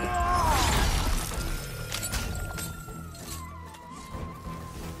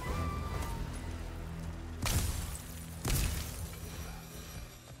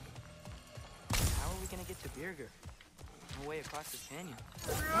are we gonna get to Birger? No way across this canyon.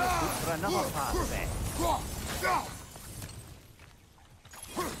 For another path, then.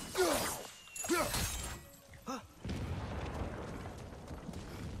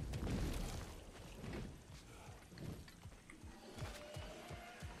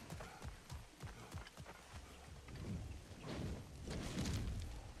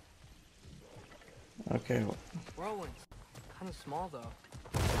 Okay. Whirlwind. Kind of small though.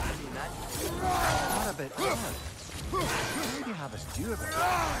 Can you imagine? Not a bit odd. Where do you have us do about it? I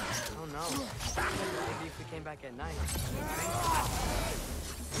don't know. Maybe if we came back at night.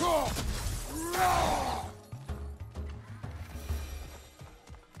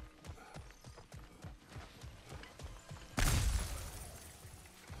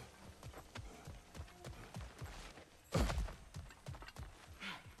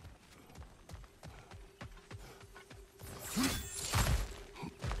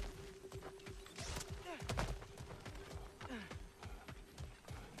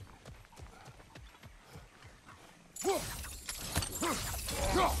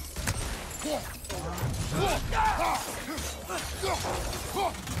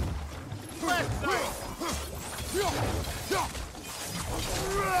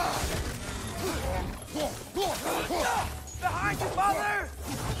 Behind you, father!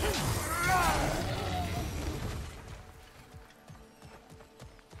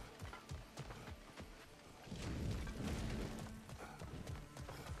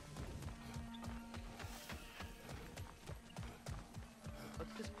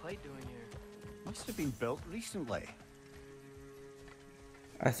 What's this plate doing here? Must have been built recently.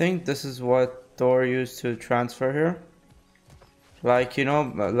 I think this is what Thor used to transfer here. Like, you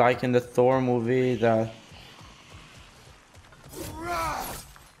know, like in the Thor movie that...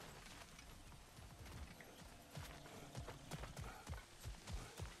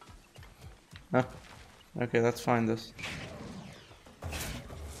 Huh. Okay, let's find this.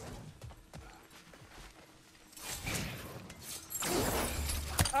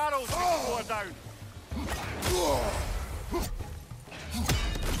 Arrows go down.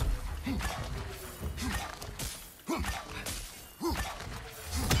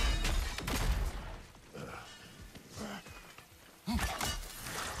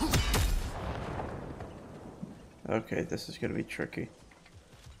 Okay, this is gonna be tricky.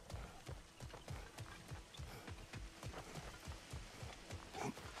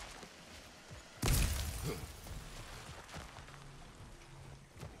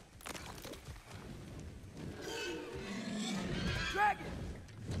 Dragon!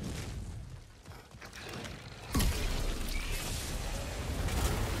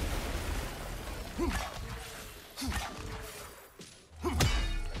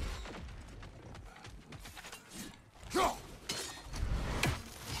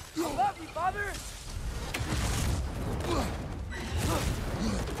 I love you, father!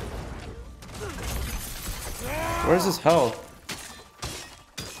 Where's his health?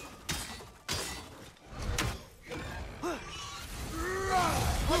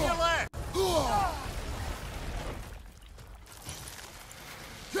 On your left.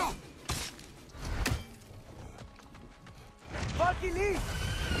 Fucking eat!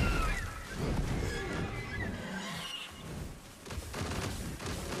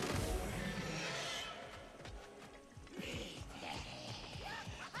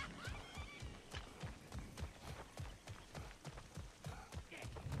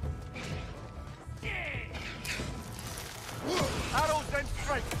 Arrows then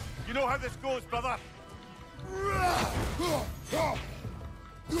strike. You know how this goes, brother.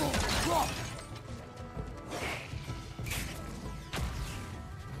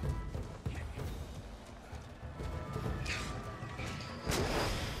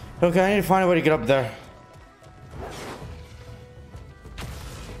 Okay, I need to find a way to get up there.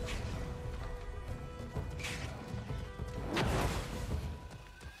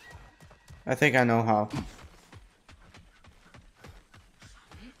 I think I know how.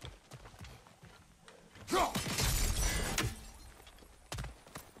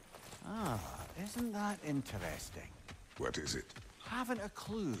 Ah, isn't that interesting? What is it? Haven't a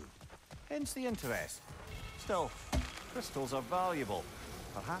clue. Hence the interest. Still, crystals are valuable.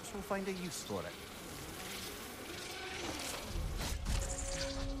 Perhaps we'll find a use for it.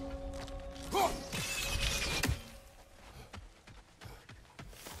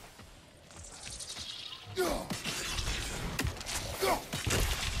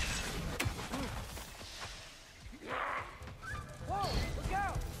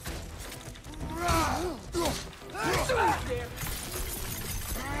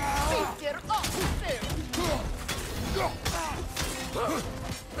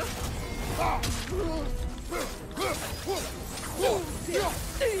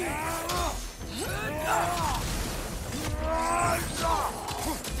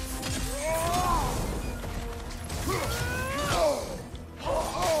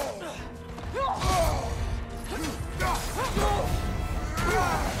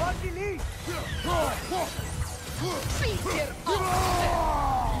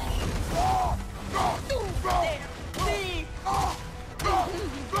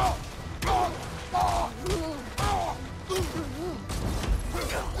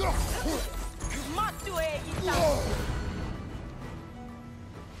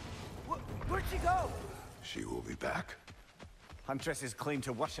 Where'd she go? She will be back. Huntresses claim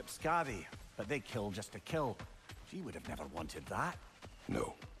to worship Skadi, but they kill just to kill. She would have never wanted that.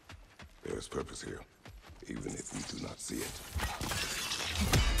 No. There is purpose here, even if we do not see it.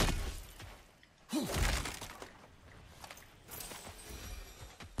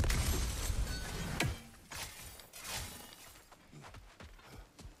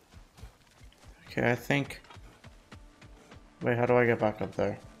 Okay, I think... Wait, how do I get back up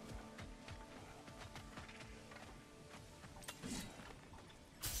there?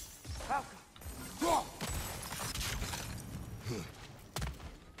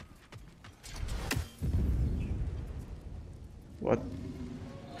 What?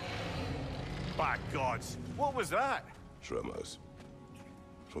 By gods, what was that? Tremors.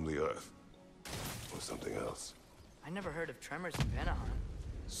 From the earth. Or something else. I never heard of tremors in Vanaheim.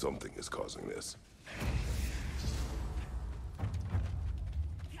 Something is causing this.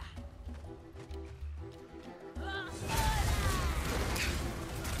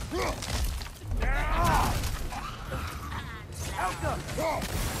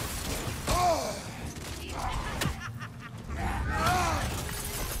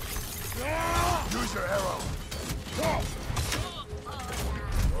 Use your arrow.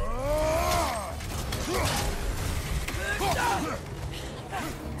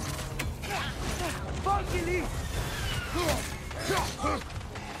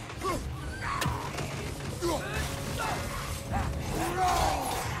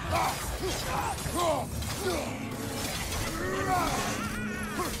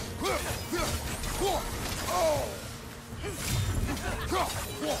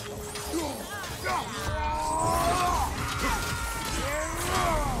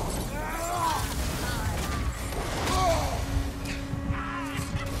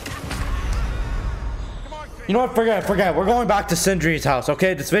 You know what? Forget. We're going back to Sindri's house,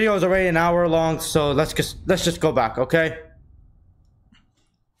 okay? This video is already an hour long, so let's just go back, okay?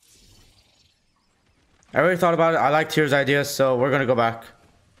 I already thought about it. I like Tyr's ideas, so we're gonna go back.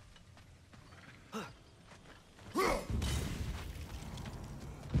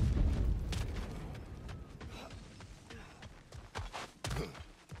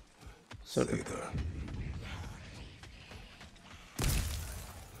 So Stay there.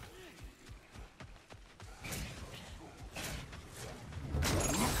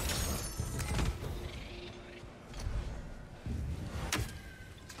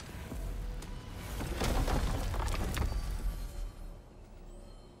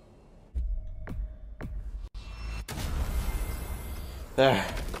 There.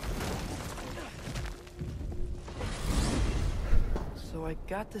 So I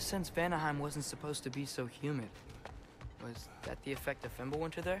got the sense Vanaheim wasn't supposed to be so humid. Was that the effect of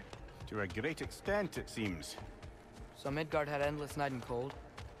Fimbulwinter there? To a great extent, it seems. So Midgard had endless night and cold.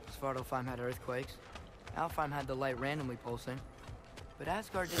 Svartalfheim had earthquakes. Alfheim had the light randomly pulsing. But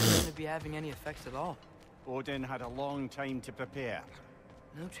Asgard didn't seem to be having any effects at all. Odin had a long time to prepare.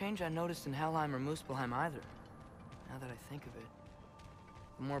 No change I noticed in Helheim or Muspelheim either. Now that I think of it.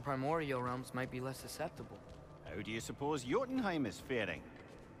 The more primordial realms might be less susceptible. How do you suppose Jotunheim is faring?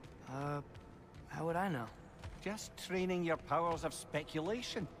 How would I know? Just training your powers of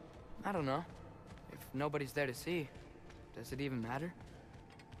speculation. I don't know. If nobody's there to see, does it even matter?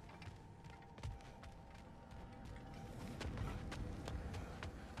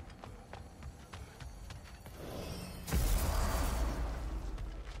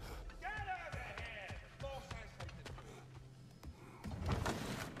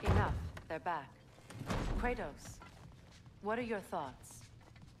 Enough. They're back. Kratos, what are your thoughts?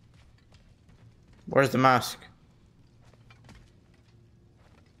 Where's the mask?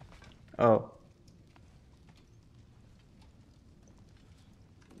 Oh.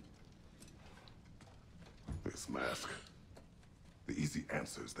 This mask. The easy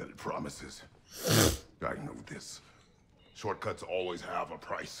answers that it promises. I know this. Shortcuts always have a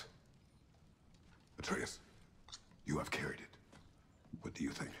price. Atreus, you have carried it. What do you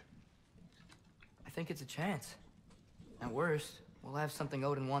think? I think it's a chance. At worst, we'll have something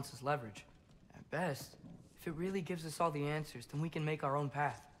Odin wants as leverage. At best, if it really gives us all the answers, then we can make our own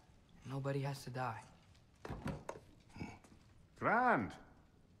path. Nobody has to die. Grand.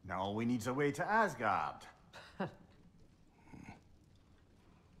 Now all we need's a way to Asgard.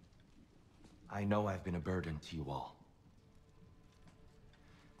 I know I've been a burden to you all.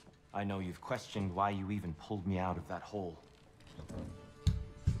 I know you've questioned why you even pulled me out of that hole.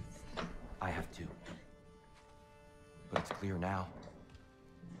 I have too. But it's clear now.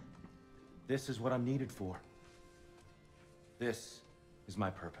 This is what I'm needed for. This is my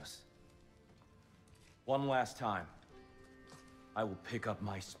purpose. One last time, I will pick up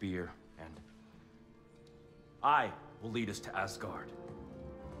my spear and I will lead us to Asgard.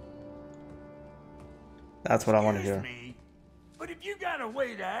 That's what I want to hear. Me, but if you got a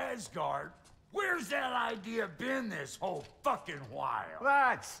way to Asgard, where's that idea been this whole fucking while?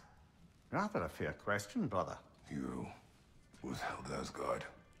 That's rather a fair question, brother. You withheld Asgard.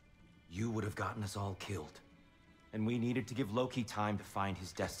 You would have gotten us all killed. And we needed to give Loki time to find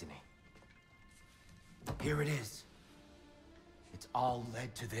his destiny. Here it is. It's all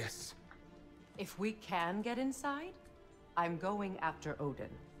led to this. If we can get inside, I'm going after Odin.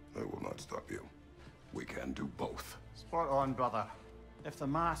 I will not stop you. We can do both. Spot on, brother. If the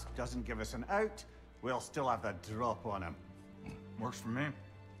mask doesn't give us an out, we'll still have the drop on him. Works for me.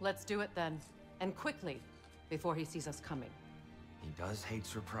 Let's do it then. And quickly, before he sees us coming. He does hate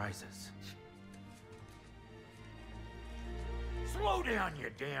surprises. Slow down, you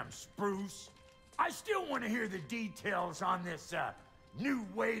damn spruce. I still want to hear the details on this, new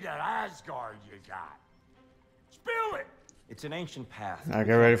way to Asgard you got. Spill it! It's an ancient path. Now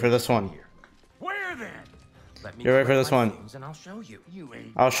get ready for this one. Where then? Let me Get ready for collect this my one. things and I'll show you. You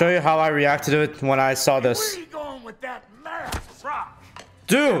ain't. I'll show you how I reacted to it when I saw Where this. are you going with that mask, Rock?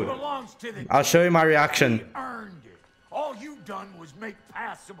 Dude! That belongs to the I'll show you my reaction. He earned it. All you done was make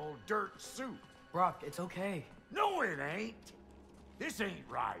passable dirt soup. Brock, it's okay. No, it ain't. This ain't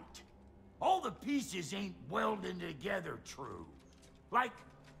right. All the pieces ain't welding together true. Like,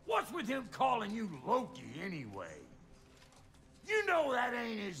 what's with him calling you Loki anyway? You know that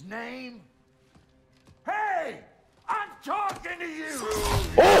ain't his name. Hey! I'm talking to you!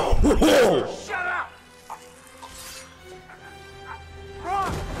 Oh! Shut up!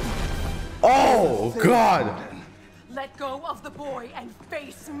 Oh, God! Let go of the boy and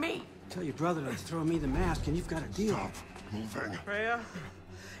face me! Tell your brother to throw me the mask and you've got a deal. Stop moving. Freya,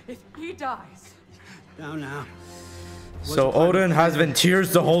 if he dies... Now. So Odin has been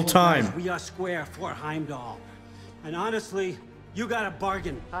tears the whole time. We are square for Heimdall. And honestly, you got a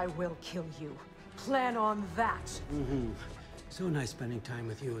bargain. I will kill you. Plan on that. So nice spending time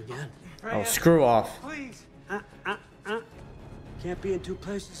with you again. Oh, screw off. Please. Can't be in two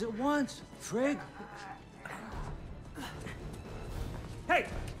places at once, Frig. Hey!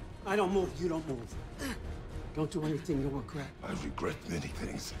 I don't move, you don't move. Don't do anything you'll regret. I regret many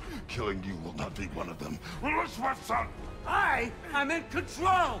things. Killing you will not be one of them. I'm in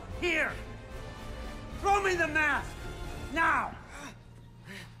control! Here! Throw me the mask! Now!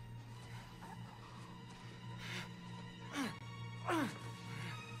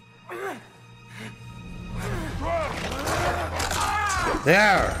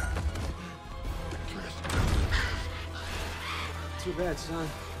 There! Too bad, son.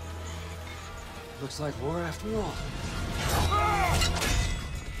 Looks like war after all.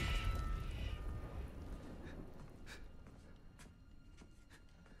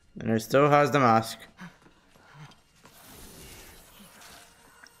 And he still has the mask.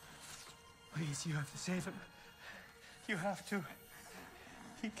 Please, you have to save him. You have to.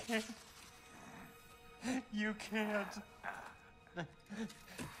 He can't. You can't.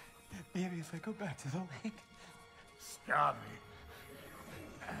 Maybe if I go back to the lake. Stop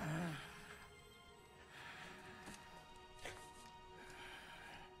it.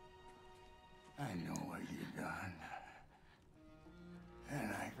 I know what you've done.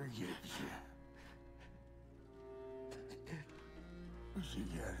 And I forgive you. But you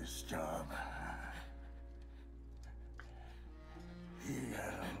gotta stop. You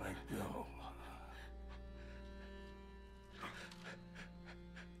gotta let go.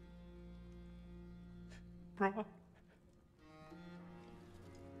 Bro.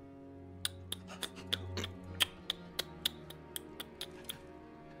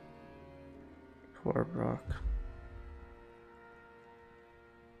 Poor Brock.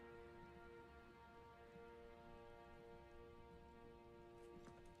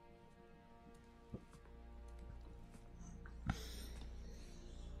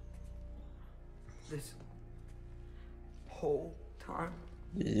 This whole time?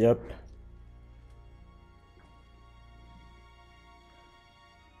 Yep.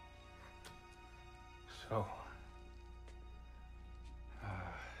 So,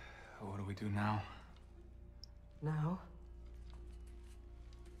 what do we do now? Now?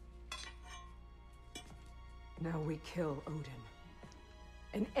 Now we kill Odin.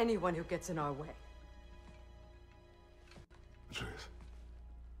 And anyone who gets in our way. Atreus.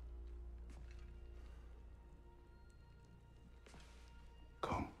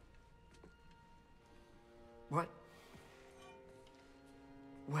 Come. What?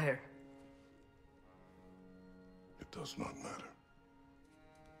 Where? It does not matter.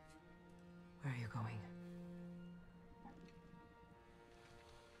 Where are you going?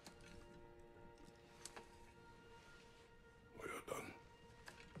 We are done.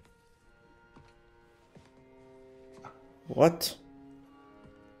 What?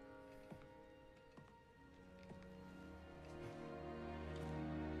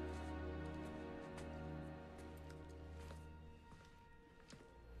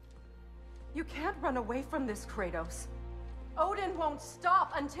 You can't run away from this, Kratos. Odin won't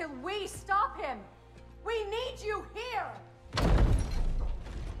stop until we stop him. We need you here.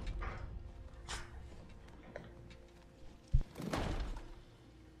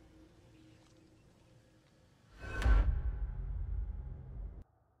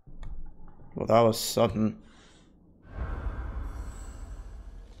 Well, that was something.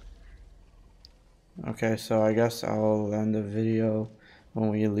 Okay, so I guess I'll end the video when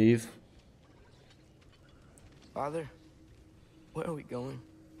we leave. Father, where are we going?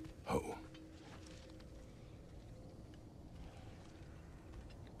 Home.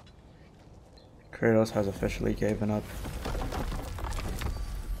 Kratos has officially given up.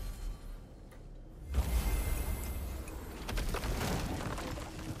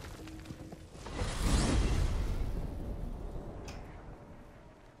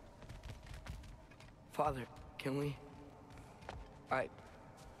 Father, can we? I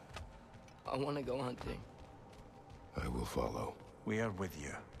want to go hunting. I will follow. We are with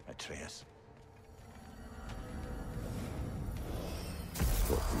you, Atreus.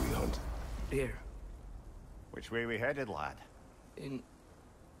 What do we hunt? Deer. Which way we headed, lad? In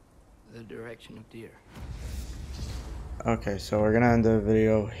the direction of deer. Okay, so we're gonna end the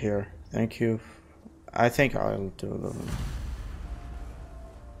video here. Thank you. I think I'll do a little.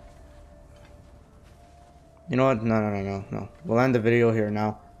 You know what? No. We'll end the video here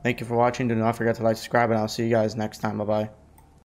now. Thank you for watching. Do not forget to like, subscribe, and I'll see you guys next time. Bye-bye.